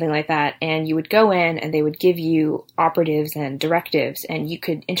or something like that. And you would go in and they would give you operatives and directives, and you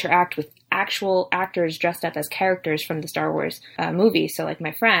could interact with actual actors dressed up as characters from the Star Wars movies. So like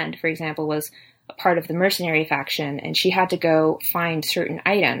my friend, for example, was a part of the mercenary faction, and she had to go find certain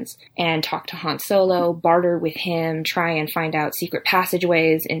items and talk to Han Solo, barter with him, try and find out secret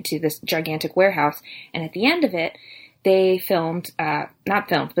passageways into this gigantic warehouse. And at the end of it, they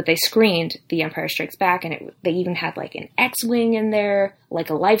but they screened The Empire Strikes Back, and they even had like an X-Wing in there, like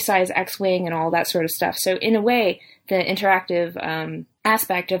a life-size X-Wing and all that sort of stuff. So in a way, the interactive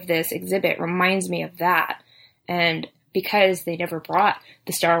aspect of this exhibit reminds me of that. And because they never brought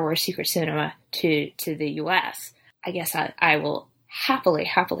the Star Wars Secret Cinema to the US, I guess I will happily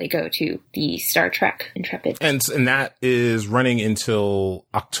go to the Star Trek Intrepid. And that is running until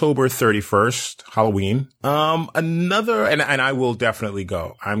October 31st, Halloween. And I will definitely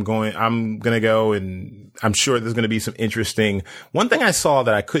go. I'm going to go, and I'm sure there's going to be some interesting. One thing I saw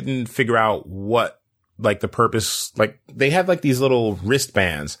that I couldn't figure out what, like, the purpose, like, they had like these little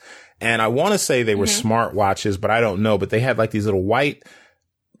wristbands, and I want to say they were smart watches, but I don't know, but they had like these little white,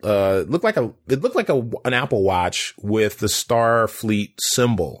 it looked like an Apple Watch with the Starfleet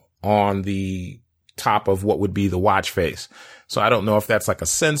symbol on the top of what would be the watch face. So I don't know if that's like a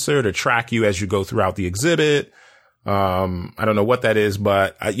sensor to track you as you go throughout the exhibit. I don't know what that is,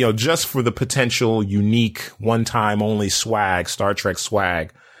 but just for the potential unique one-time only swag, Star Trek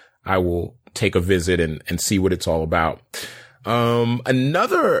swag, I will take a visit and see what it's all about.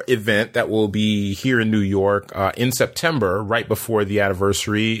 Another event that will be here in New York, in September, right before the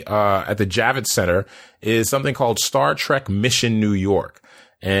anniversary, at the Javits Center, is something called Star Trek Mission New York.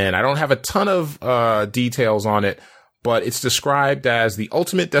 And I don't have a ton of, details on it, but it's described as the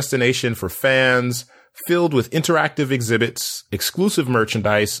ultimate destination for fans, filled with interactive exhibits, exclusive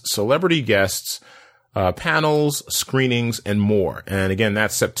merchandise, celebrity guests, panels, screenings, and more. And again,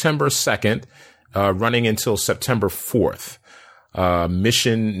 that's September 2nd, running until September 4th.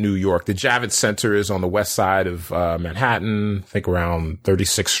 Mission, New York. The Javits Center is on the west side of Manhattan, I think around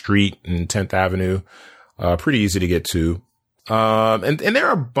 36th Street and 10th Avenue. Pretty easy to get to. And there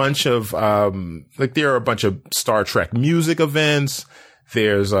are a bunch of Star Trek music events.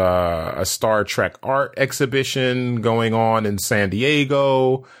 There's a Star Trek art exhibition going on in San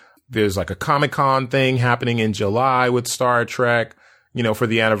Diego. There's like a Comic-Con thing happening in July with Star Trek, for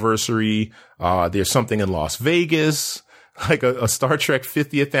the anniversary. There's something in Las Vegas, like a Star Trek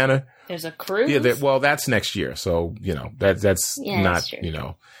 50th anniversary. There's a cruise? Yeah, that's next year. So, that's not,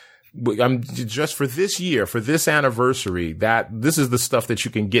 I'm just for this year, for this anniversary, this is the stuff that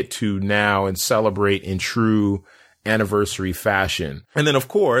you can get to now and celebrate in true anniversary fashion. And then, of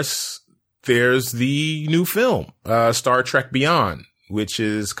course, there's the new film, Star Trek Beyond, which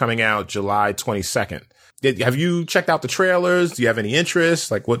is coming out July 22nd. Have you checked out the trailers? Do you have any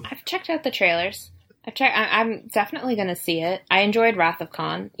interest? Like what? I've checked out the trailers. I'm definitely going to see it. I enjoyed Wrath of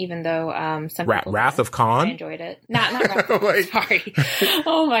Khan, even though some people Wrath of Khan? I enjoyed it. Not Wrath of Khan. Sorry.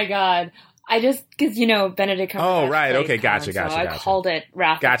 Oh my God. I just, because, Benedict Cumberbatch. Oh, right. Okay. Khan, Gotcha. So I called it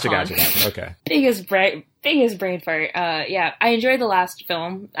Wrath of Khan. Gotcha. Okay. Biggest brain fart. Yeah. I enjoyed the last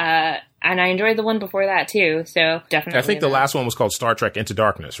film. And I enjoyed the one before that too. So definitely. I think the last one was called Star Trek Into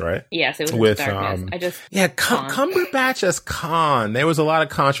Darkness, right? Yes, it was with Into Darkness. Cumberbatch as Khan. There was a lot of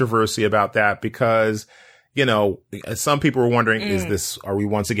controversy about that because, some people were wondering, are we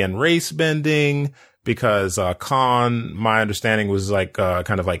once again race bending? Because Khan, my understanding was like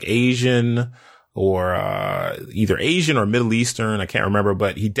kind of like Asian or either Asian or Middle Eastern. I can't remember,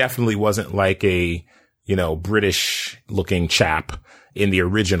 but he definitely wasn't like a British looking chap in the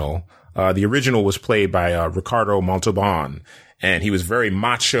original. The original was played by Ricardo Montalban, and he was very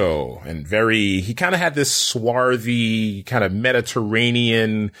macho and he kind of had this swarthy kind of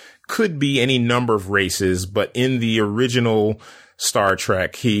Mediterranean, could be any number of races, but in the original Star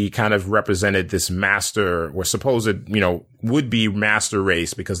Trek, he kind of represented this master or supposed, would be master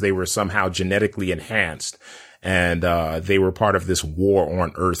race because they were somehow genetically enhanced. And they were part of this war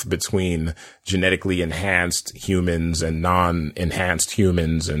on Earth between genetically enhanced humans and non-enhanced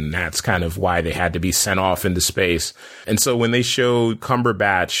humans. And that's kind of why they had to be sent off into space. And so when they showed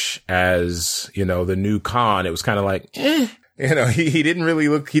Cumberbatch as, the new Khan, it was kind of like, You know, he didn't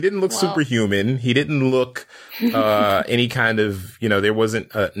look superhuman. He didn't look, any kind of, you know, there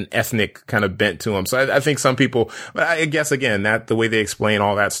wasn't an ethnic kind of bent to him. So I think some people, but I guess again, that the way they explain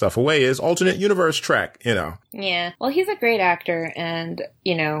all that stuff away is alternate universe Trek, you know. Yeah. Well, he's a great actor, and,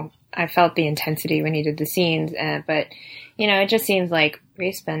 you know, I felt the intensity when he did the scenes, but, you know, it just seems like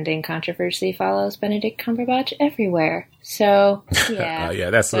race-bending controversy follows Benedict Cumberbatch everywhere. So, yeah.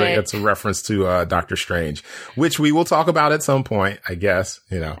 Yeah, that's a reference to Doctor Strange, which we will talk about at some point, I guess,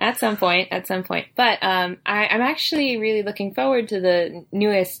 you know. At some point. But I'm actually really looking forward to the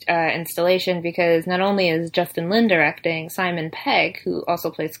newest installation, because not only is Justin Lin directing, Simon Pegg, who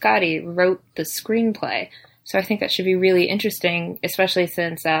also plays Scotty, wrote the screenplay. So I think that should be really interesting, especially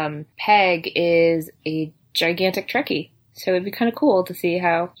since Pegg is a gigantic Trekkie. So it'd be kind of cool to see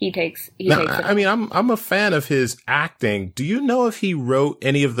how he takes it. I mean, I'm a fan of his acting. Do you know if he wrote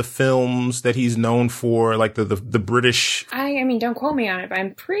any of the films that he's known for, like the British? I mean, don't quote me on it, but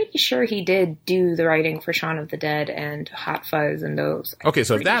I'm pretty sure he did do the writing for Shaun of the Dead and Hot Fuzz and those. Okay,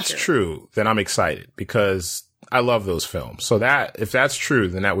 so if that's true, then I'm excited, because I love those films. So if that's true,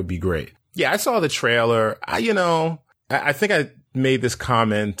 then that would be great. Yeah, I saw the trailer. I think I made this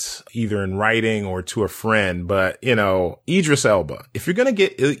comment either in writing or to a friend, but, you know, Idris Elba, if you're going to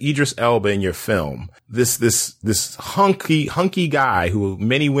get Idris Elba in your film, this hunky guy who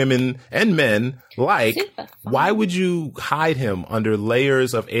many women and men like, why would you hide him under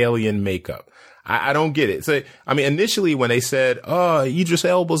layers of alien makeup? I don't get it. So, I mean, initially when they said, Idris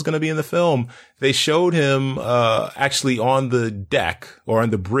Elba's going to be in the film, they showed him, actually on the deck or on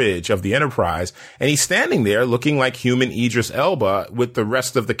the bridge of the Enterprise, and he's standing there looking like human Idris Elba with the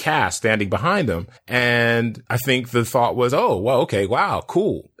rest of the cast standing behind him. And I think the thought was, oh, well, okay, wow,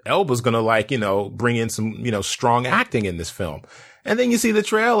 cool. Elba's going to bring in some, strong acting in this film. And then you see the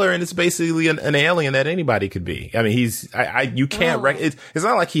trailer, and it's basically an alien that anybody could be. I mean, you can't, it's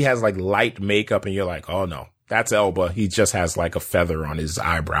not like he has like light makeup and you're like, oh no, that's Elba. He just has like a feather on his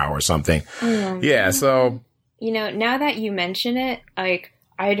eyebrow or something. Yeah. So, now that you mention it, like,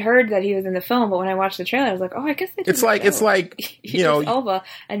 I'd heard that he was in the film, but when I watched the trailer, I was like, oh, I guess they did. It's like, Elba.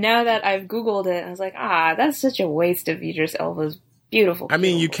 And now that I've Googled it, I was like, that's such a waste of Idris Elba's beautiful. I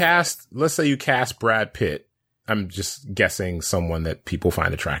mean, let's say you cast Brad Pitt. I'm just guessing someone that people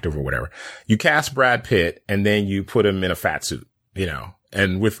find attractive or whatever. You cast Brad Pitt and then you put him in a fat suit,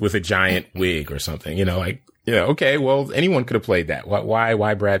 and with a giant wig or something, okay, well, anyone could have played that.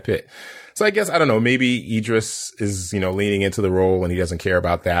 Why Brad Pitt? So I guess, I don't know, maybe Idris is, leaning into the role and he doesn't care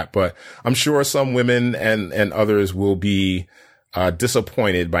about that, but I'm sure some women and others will be,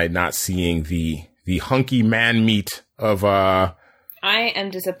 disappointed by not seeing the hunky man meat of, I am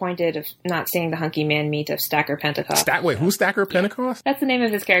disappointed of not seeing the hunky man meat of Stacker Pentecost. Wait, who's Stacker Pentecost? That's the name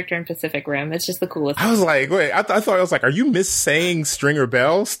of his character in Pacific Rim. It's just the coolest. I was like, wait, I thought I was like, are you missaying Stringer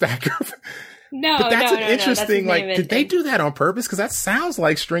Bell? Stacker? No, but that's an interesting. Like, did they do that on purpose? Because that sounds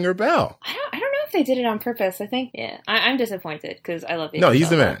like Stringer Bell. I don't know if they did it on purpose. I think, yeah. I'm disappointed because I love the. No, he's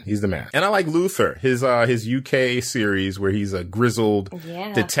the man. He's the man. And I like Luther, his UK series where he's a grizzled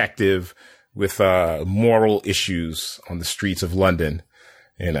detective with moral issues on the streets of London.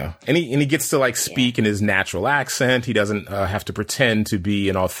 And he gets to like speak in his natural accent. He doesn't have to pretend to be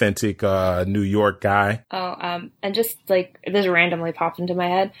an authentic New York guy. And just like this randomly popped into my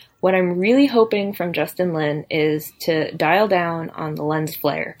head. What I'm really hoping from Justin Lin is to dial down on the lens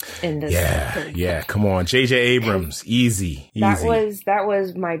flare in this. Yeah. Come on, J.J. Abrams, easy. That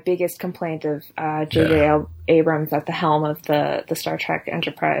was my biggest complaint of J.J. Abrams at the helm of the Star Trek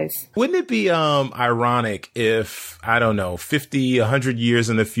Enterprise. Wouldn't it be ironic if, I don't know, 50, 100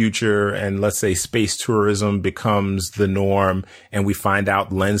 years in the future, and let's say space tourism becomes the norm, and we find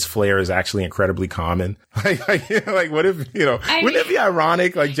out lens flare is actually incredibly common? Like what if, wouldn't it be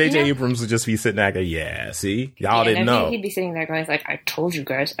ironic? Like J.J. Abrams would just be sitting there like, yeah, see, y'all didn't know. He'd be sitting there going like, I told you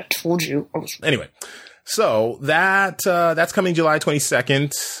guys, I told you. Anyway. So that's coming July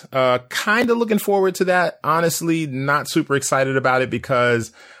 22nd. Kind of looking forward to that. Honestly, not super excited about it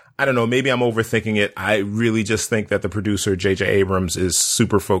because I don't know, maybe I'm overthinking it. I really just think that the producer, J.J. Abrams, is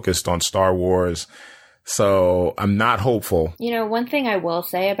super focused on Star Wars. So I'm not hopeful. One thing I will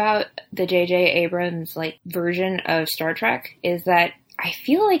say about the J.J. Abrams version of Star Trek is that I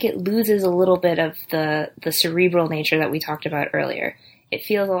feel like it loses a little bit of the cerebral nature that we talked about earlier. It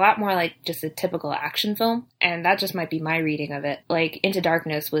feels a lot more like just a typical action film, and that just might be my reading of it. Like, Into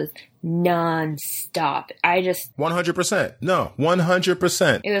Darkness was non-stop. 100%. No,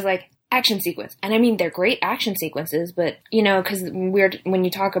 100%. It was like action sequence. And I mean, they're great action sequences, but, because when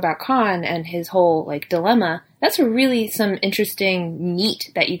you talk about Khan and his whole, dilemma, that's really some interesting meat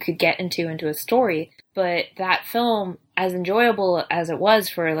that you could get into a story. But that film as enjoyable as it was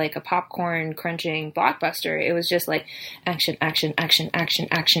for like a popcorn crunching blockbuster, it was just like action, action, action, action,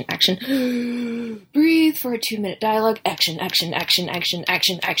 action, action. Breathe for a 2-minute dialogue. Action, action, action, action,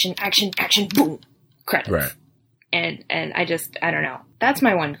 action, action, action, action. Boom. Credits. Right. And I don't know. That's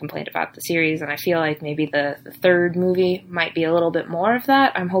my one complaint about the series, and I feel like maybe the third movie might be a little bit more of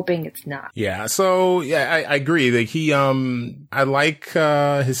that. I'm hoping it's not. Yeah. So yeah, I agree. Like I like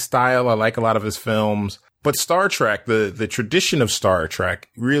his style. I like a lot of his films. But Star Trek, the tradition of Star Trek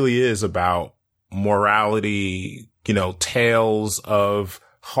really is about morality, tales of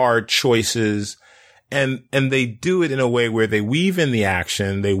hard choices. And they do it in a way where they weave in the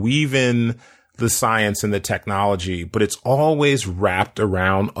action, they weave in the science and the technology, but it's always wrapped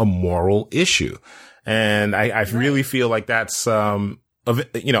around a moral issue. And I really feel like that's, above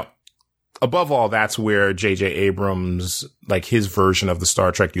all, that's where J.J. Abrams, like his version of the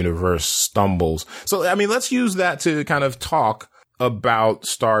Star Trek universe stumbles. So, I mean, let's use that to kind of talk about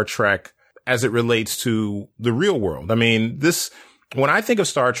Star Trek as it relates to the real world. I mean, when I think of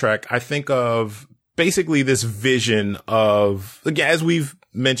Star Trek, I think of basically this vision of, again, as we've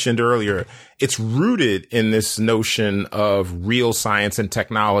mentioned earlier, it's rooted in this notion of real science and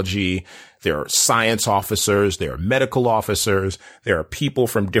technology. There are science officers, there are medical officers, there are people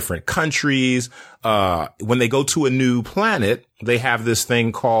from different countries. When they go to a new planet, they have this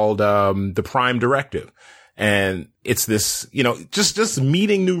thing called the Prime Directive. And it's this, just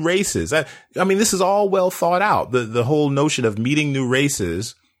meeting new races. I mean, this is all well thought out. The whole notion of meeting new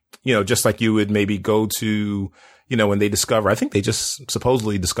races, just like you would maybe go to, when they discover, I think they just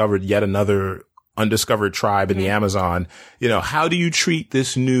supposedly discovered yet another undiscovered tribe in the Amazon. How do you treat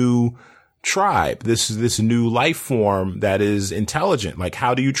this new tribe, this new life form that is intelligent? Like,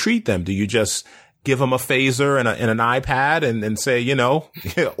 how do you treat them? Do you just give them a phaser and an iPad and say,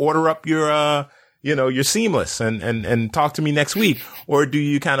 order up your Seamless and talk to me next week? Or do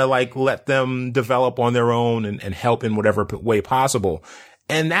you kind of like let them develop on their own and help in whatever way possible?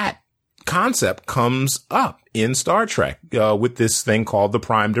 And that concept comes up in Star Trek with this thing called the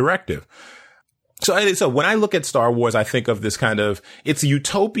Prime Directive. So when I look at Star Wars, I think of this kind of, it's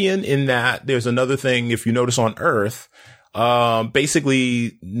utopian in that there's another thing, if you notice on Earth,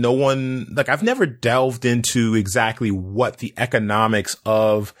 basically no one, like I've never delved into exactly what the economics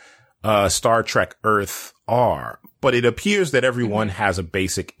of Star Trek Earth are, but it appears that everyone has a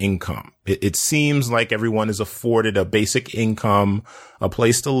basic income. It seems like everyone is afforded a basic income, a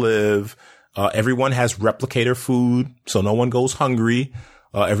place to live. Everyone has replicator food, so no one goes hungry.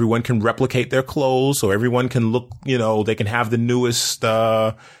 Everyone can replicate their clothes, so everyone can look, they can have the newest,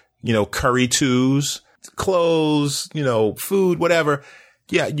 curry twos, clothes, food, whatever.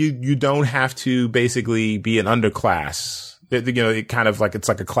 Yeah, you don't have to basically be an underclass. It kind of like, it's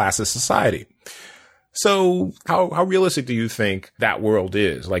like a classist society. So how realistic do you think that world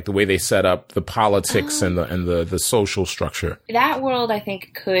is? Like the way they set up the politics and the social structure? That world, I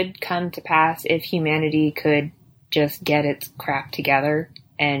think, could come to pass if humanity could just get its crap together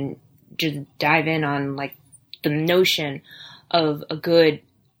and just dive in on like the notion of a good,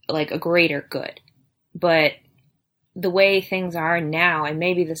 like a greater good. But the way things are now, and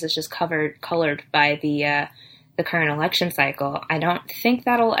maybe this is just colored by the current election cycle, I don't think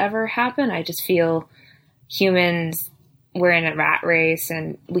that'll ever happen. I just feel humans, we're in a rat race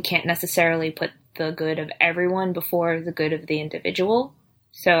and we can't necessarily put the good of everyone before the good of the individual.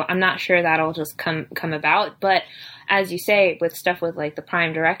 So I'm not sure that'll just come about. But as you say, with stuff with like the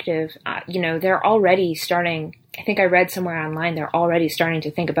Prime Directive, they're already starting, I think I read somewhere online, they're already starting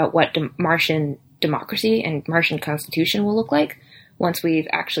to think about what Martian democracy and Martian constitution will look like once we've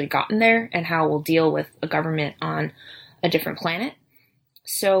actually gotten there, and how we'll deal with a government on a different planet.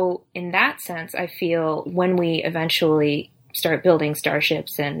 So in that sense, I feel when we eventually start building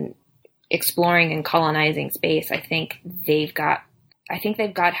starships and exploring and colonizing space, I think they've got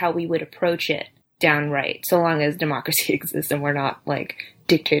how we would approach it downright, so long as democracy exists and we're not like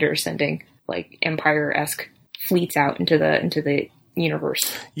dictators sending like Empire-esque fleets out into the universe.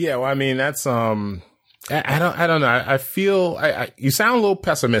 Yeah, well, I mean, that's I don't know. I feel you sound a little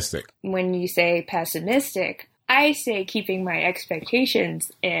pessimistic. When you say pessimistic, I say keeping my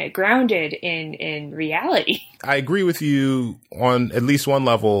expectations grounded in reality. I agree with you on at least one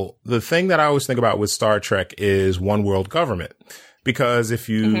level. The thing that I always think about with Star Trek is one world government. Because if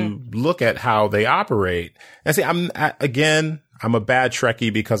you look at how they operate, and see, I'm a bad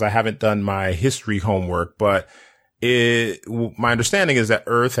Trekkie because I haven't done my history homework, but my understanding is that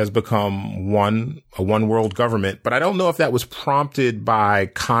Earth has become a one world government, but I don't know if that was prompted by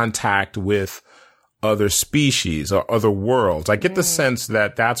contact with other species or other worlds. I get the sense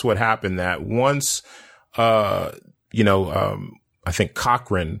that that's what happened, that once, I think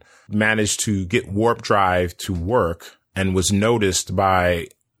Cochrane managed to get warp drive to work and was noticed by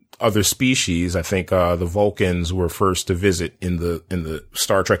other species. I think, the Vulcans were first to visit in the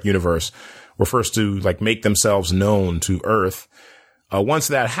Star Trek universe, were first to like make themselves known to Earth. Once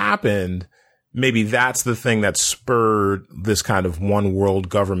that happened, maybe that's the thing that spurred this kind of one world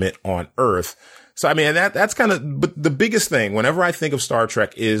government on Earth. So, I mean, that's kind of, but the biggest thing whenever I think of Star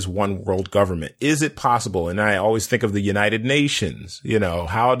Trek is one world government. Is it possible? And I always think of the United Nations.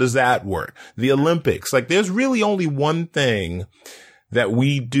 How does that work? The Olympics. Like, there's really only one thing that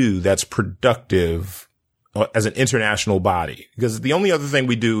we do that's productive as an international body, because the only other thing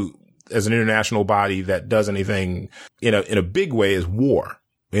we do as an international body that does anything in a big way is war,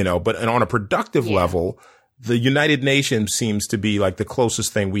 but on a productive level, the United Nations seems to be like the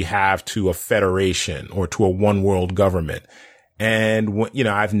closest thing we have to a federation or to a one world government. And,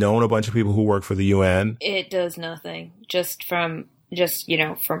 I've known a bunch of people who work for the UN. It does nothing.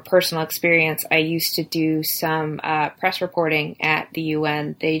 From personal experience, I used to do some press reporting at the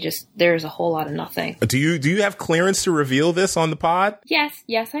UN. There's a whole lot of nothing. Do you have clearance to reveal this on the pod? Yes,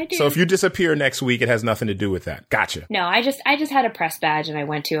 I do. So if you disappear next week, it has nothing to do with that. Gotcha. No, I just had a press badge and I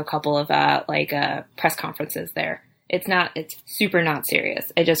went to a couple of press conferences there. It's super not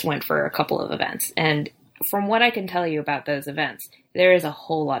serious. I just went for a couple of events, and from what I can tell you about those events, there is a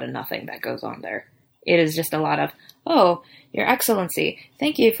whole lot of nothing that goes on there. It is just a lot of, "Oh, Your Excellency,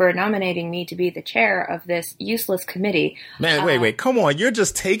 thank you for nominating me to be the chair of this useless committee." Man, wait, come on. You're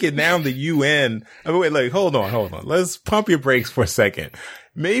just taking down the UN. I mean, hold on. Let's pump your brakes for a second.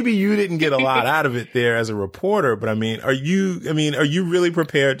 Maybe you didn't get a lot out of it there as a reporter, but are you really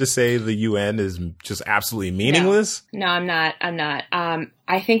prepared to say the UN is just absolutely meaningless? No, I'm not.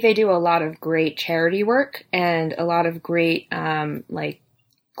 I think they do a lot of great charity work and a lot of great,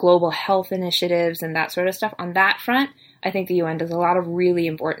 global health initiatives and that sort of stuff. On that front, I think the UN does a lot of really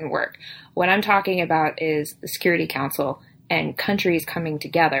important work. What I'm talking about is the Security Council and countries coming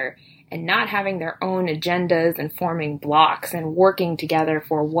together and not having their own agendas and forming blocks and working together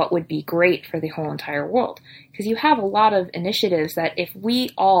for what would be great for the whole entire world. Because you have a lot of initiatives that if we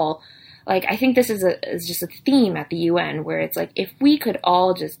all, I think this is just a theme at the UN where it's like, if we could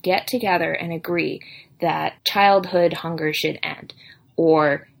all just get together and agree that childhood hunger should end,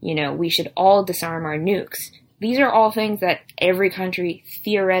 or, we should all disarm our nukes. These are all things that every country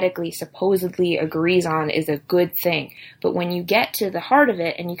theoretically, supposedly agrees on is a good thing. But when you get to the heart of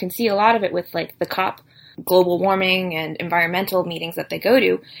it, and you can see a lot of it with the COP global warming and environmental meetings that they go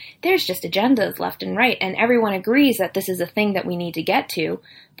to, there's just agendas left and right. And everyone agrees that this is a thing that we need to get to.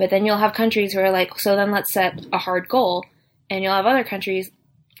 But then you'll have countries who are like, so then let's set a hard goal. And you'll have other countries,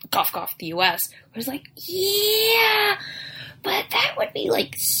 cough, the US, who's like, yeah, but that would be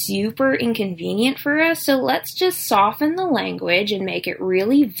super inconvenient for us. So let's just soften the language and make it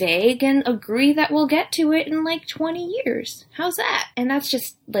really vague and agree that we'll get to it in 20 years. How's that? And that's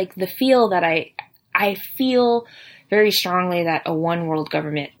just the feel that I feel very strongly that a one world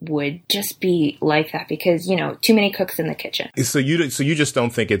government would just be like that because, too many cooks in the kitchen. So you just don't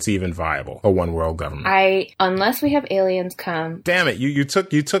think it's even viable, a one world government? Unless we have aliens come. Damn it. You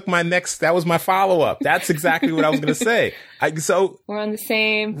took my next, that was my follow up. That's exactly what I was going to say. We're on the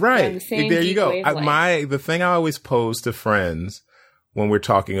same, right. We're on the same there you go. wavelength. The thing I always pose to friends when we're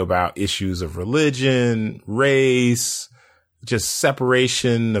talking about issues of religion, race, just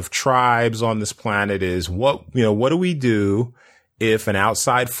separation of tribes on this planet is what do we do if an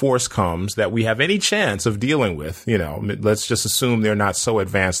outside force comes that we have any chance of dealing with? Let's just assume they're not so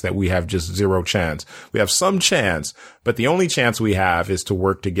advanced that we have just zero chance. We have some chance, but the only chance we have is to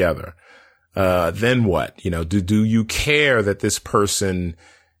work together. Then what? Do you care that this person,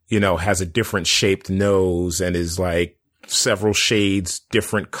 has a different shaped nose and is several shades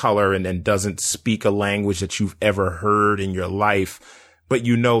different color and doesn't speak a language that you've ever heard in your life, but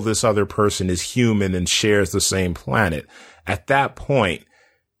this other person is human and shares the same planet? At that point,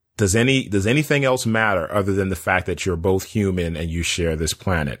 does anything else matter other than the fact that you're both human and you share this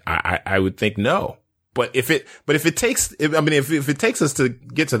planet? I would think no. But if it takes us to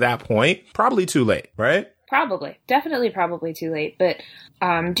get to that point, probably too late, right? Definitely probably too late. But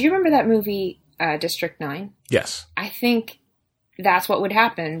do you remember that movie, District 9? Yes. I think that's what would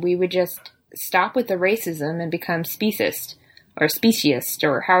happen. We would just stop with the racism and become speciest or speciest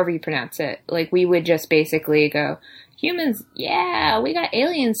or however you pronounce it. We would just basically go, humans, yeah, we got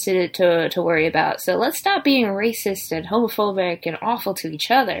aliens to worry about. So let's stop being racist and homophobic and awful to each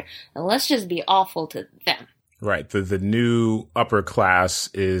other. And let's just be awful to them. Right. The new upper class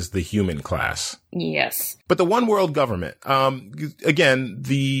is the human class. Yes. But the one world government, again,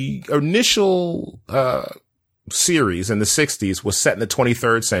 the initial series in the 60s was set in the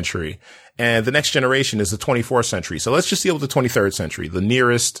 23rd century, and The Next Generation is the 24th century. So let's just deal with the 23rd century, the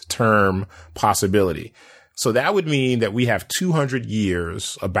nearest term possibility. So that would mean that we have 200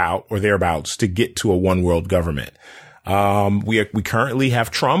 years about or thereabouts to get to a one world government. We currently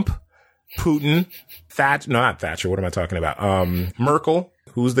have Trump, Putin, not Thatcher. What am I talking about? Merkel,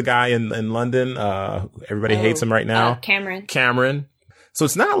 who's the guy in London? Everybody hates him right now. Cameron. So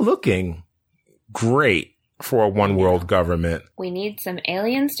it's not looking great for a one world government. We need some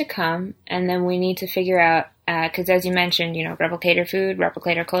aliens to come, and then we need to figure out, because as you mentioned, replicator food,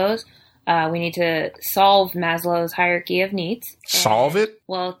 replicator clothes. We need to solve Maslow's hierarchy of needs. Solve it?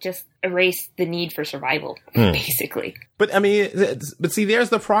 Well, just erase the need for survival, basically. But I mean, see, there's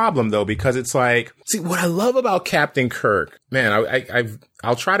the problem though, because it's like, see, what I love about Captain Kirk, man,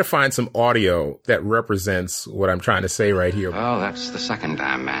 I'll try to find some audio that represents what I'm trying to say right here. Well, that's the second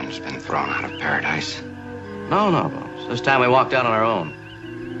time man's been thrown out of paradise. No, Bones. This time we walked out on our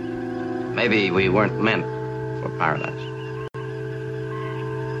own. Maybe we weren't meant for paradise.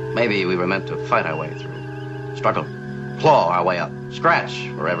 Maybe we were meant to fight our way through, struggle, claw our way up, scratch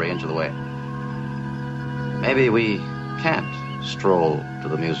for every inch of the way. Maybe we can't stroll to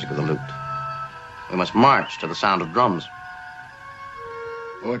the music of the lute. We must march to the sound of drums.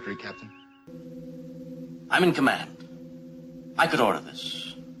 Poetry, Captain. I'm in command. I could order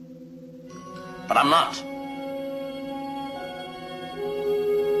this. But I'm not.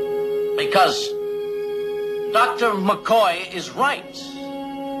 Because Dr. McCoy is right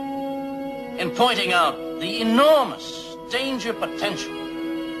in pointing out the enormous danger potential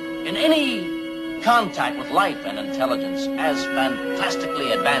in any contact with life and intelligence as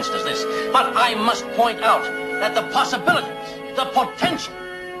fantastically advanced as this. But I must point out that the possibilities, the potential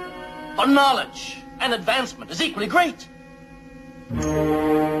for knowledge and advancement is equally great.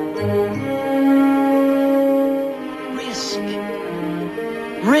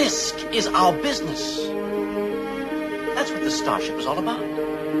 Risk is our business. That's what the Starship is all about.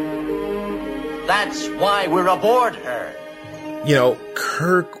 That's why we're aboard her.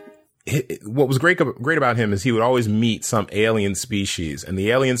 Kirk, what was great about him is he would always meet some alien species, and the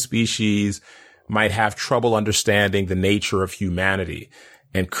alien species might have trouble understanding the nature of humanity.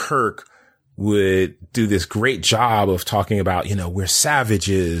 And Kirk would do this great job of talking about, we're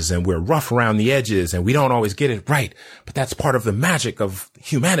savages and we're rough around the edges and we don't always get it right, but that's part of the magic of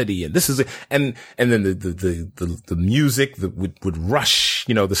humanity. And this is it. And then the music that would rush,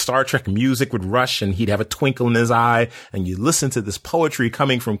 the Star Trek music would rush, and he'd have a twinkle in his eye, and you listen to this poetry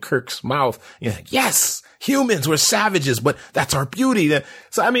coming from Kirk's mouth. You're like, yes, humans, we're savages, but that's our beauty.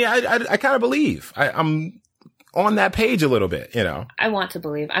 So, I mean, I kind of believe I'm on that page a little bit, I want to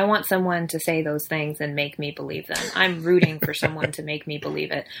believe. I want someone to say those things and make me believe them. I'm rooting for someone to make me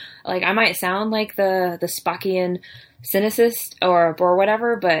believe it. Like, I might sound like the Spockian cynicist or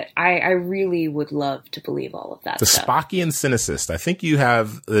whatever, but I really would love to believe all of that stuff. The Spockian cynicist. I think you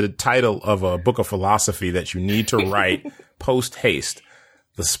have the title of a book of philosophy that you need to write post haste.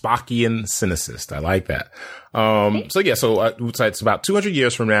 The Spockian cynicist. I like that. So it's about 200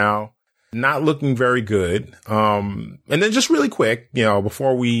 years from now. Not looking very good. And then just really quick,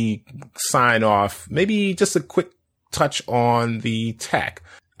 before we sign off, maybe just a quick touch on the tech.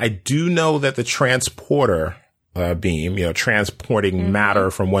 I do know that the transporter beam, transporting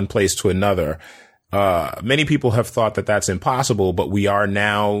matter from one place to another, many people have thought that that's impossible, but we are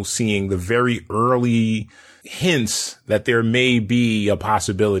now seeing the very early hints that there may be a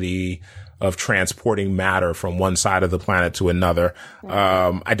possibility of transporting matter from one side of the planet to another.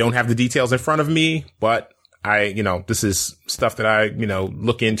 I don't have the details in front of me, but this is stuff that I,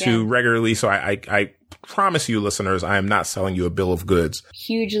 look into regularly. So I promise you, listeners, I am not selling you a bill of goods.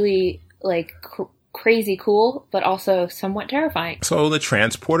 Hugely, crazy cool, but also somewhat terrifying. So the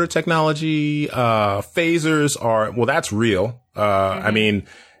transporter technology, phasers that's real. I mean,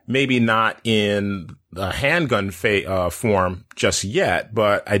 maybe not in the handgun form just yet,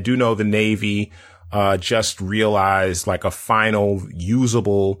 but I do know the Navy just realized a final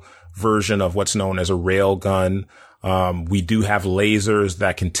usable version of what's known as a rail gun. We do have lasers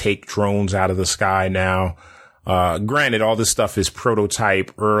that can take drones out of the sky now. Granted, all this stuff is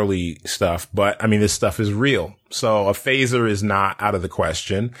prototype early stuff, but I mean, this stuff is real. So a phaser is not out of the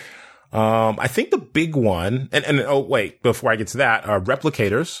question. I think the big one, before I get to that,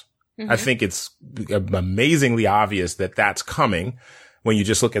 replicators. I think it's amazingly obvious that that's coming when you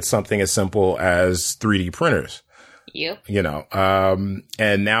just look at something as simple as 3D printers. Yep. And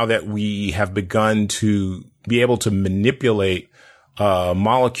now that we have begun to be able to manipulate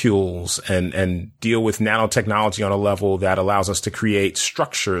molecules and deal with nanotechnology on a level that allows us to create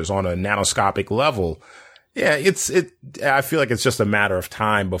structures on a nanoscopic level, Yeah, I feel like it's just a matter of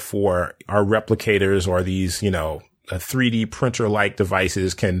time before our replicators or these, you know, 3D printer-like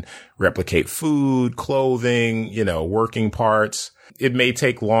devices can replicate food, clothing, you know, working parts. It may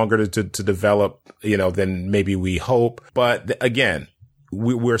take longer to develop, you know, than maybe we hope. But again,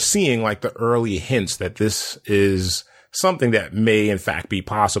 we're seeing like the early hints that this is something that may in fact be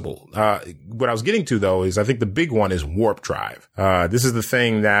possible. What I was getting to though is I think the big one is warp drive. This is the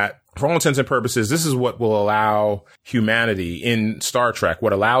thing that, for all intents and purposes, this is what will allow humanity in Star Trek,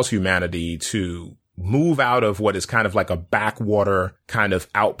 what allows humanity to move out of what is kind of like a backwater kind of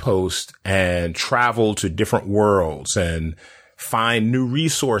outpost and travel to different worlds and find new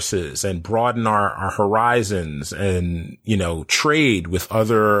resources and broaden our horizons and, you know, trade with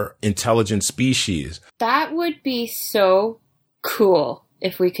other intelligent species. That would be so cool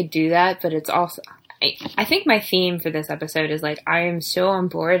if we could do that, but it's also, I think my theme for this episode is like, I am so on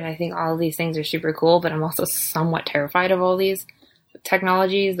board and I think all of these things are super cool, but I'm also somewhat terrified of all these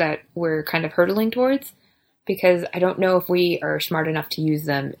technologies that we're kind of hurtling towards, because I don't know if we are smart enough to use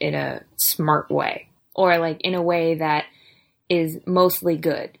them in a smart way or like in a way that is mostly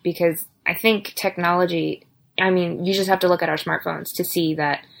good. Because I think technology, I mean, you just have to look at our smartphones to see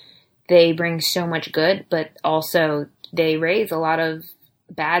that they bring so much good, but also they raise a lot of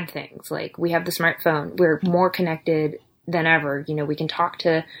bad things. Like, we have the smartphone, we're more connected than ever. You know, we can talk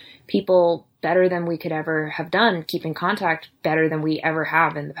to people better than we could ever have done, keep in contact better than we ever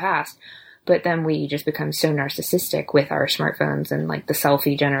have in the past. But then we just become so narcissistic with our smartphones and like the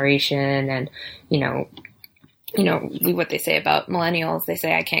selfie generation and, you know, what they say about millennials, they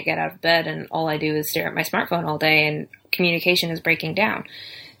say I can't get out of bed and all I do is stare at my smartphone all day and communication is breaking down.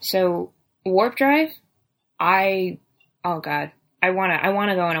 So warp drive, oh God, I want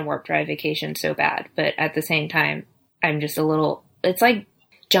to go on a warp drive vacation so bad, but at the same time, I'm just it's like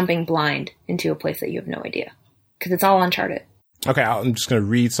jumping blind into a place that you have no idea because it's all uncharted. Okay, I'm just going to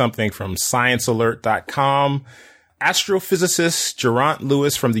read something from sciencealert.com. Astrophysicist Geraint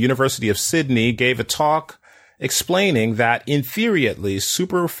Lewis from the University of Sydney gave a talk explaining that, in theory at least,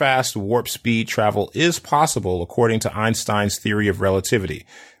 super fast warp speed travel is possible according to Einstein's theory of relativity.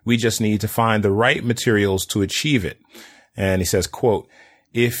 We just need to find the right materials to achieve it. And he says, quote,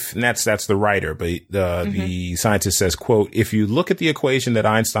 and that's the writer, but the scientist says, quote, if you look at the equation that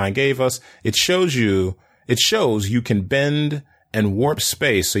Einstein gave us, it shows you can bend and warp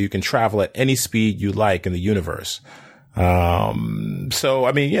space so you can travel at any speed you like in the universe. So,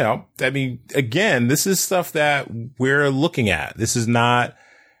 I mean, again, this is stuff that we're looking at. This is not,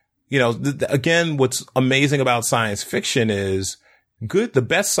 again, what's amazing about science fiction is the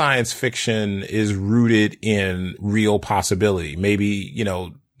best science fiction is rooted in real possibility. Maybe,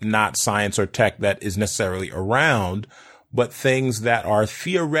 not science or tech that is necessarily around, but things that are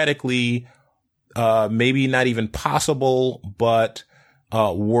theoretically, maybe not even possible, but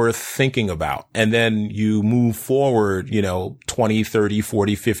worth thinking about. And then you move forward, 20, 30,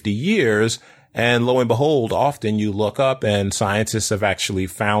 40, 50 years. And lo and behold, often you look up and scientists have actually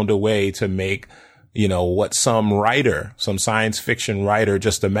found a way to make, what some science fiction writer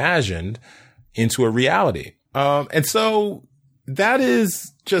just imagined into a reality. And so that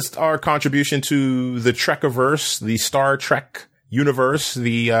is just our contribution to the Trekiverse, the Star Trek universe,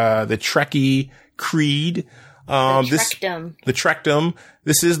 the Trekkie creed. The Trekdom.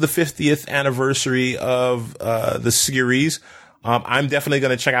 This is the 50th anniversary of the series. I'm definitely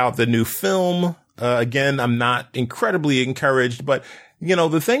going to check out the new film. Again, I'm not incredibly encouraged, but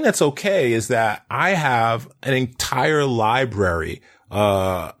the thing that's okay is that I have an entire library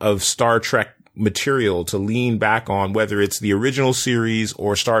of Star Trek material to lean back on, whether it's the original series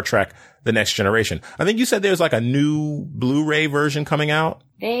or Star Trek The Next Generation. I think you said there's like a new Blu-ray version coming out.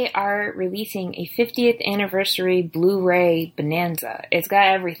 They are releasing a 50th anniversary Blu-ray bonanza. It's got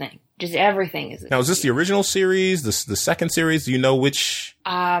everything. Just everything is. Now, is this the original series, the second series? Do you know which?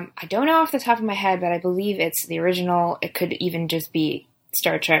 I don't know off the top of my head, but I believe it's the original. It could even just be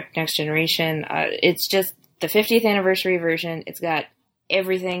Star Trek Next Generation. It's just the 50th anniversary version. It's got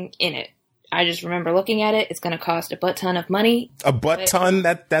everything in it. I just remember looking at it. It's going to cost a butt ton of money. A butt ton?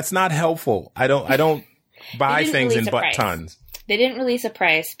 That's not helpful. I don't buy things in butt tons. They didn't release a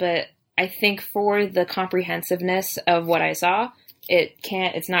price, but I think for the comprehensiveness of what I saw,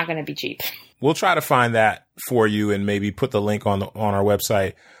 it's not going to be cheap. We'll try to find that for you and maybe put the link on our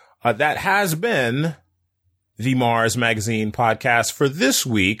website. That has been the Mars Magazine podcast for this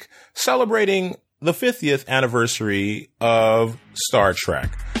week, celebrating the 50th anniversary of Star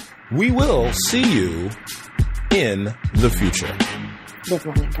Trek. We will see you in the future. Live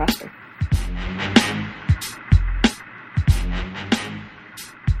long and prosper.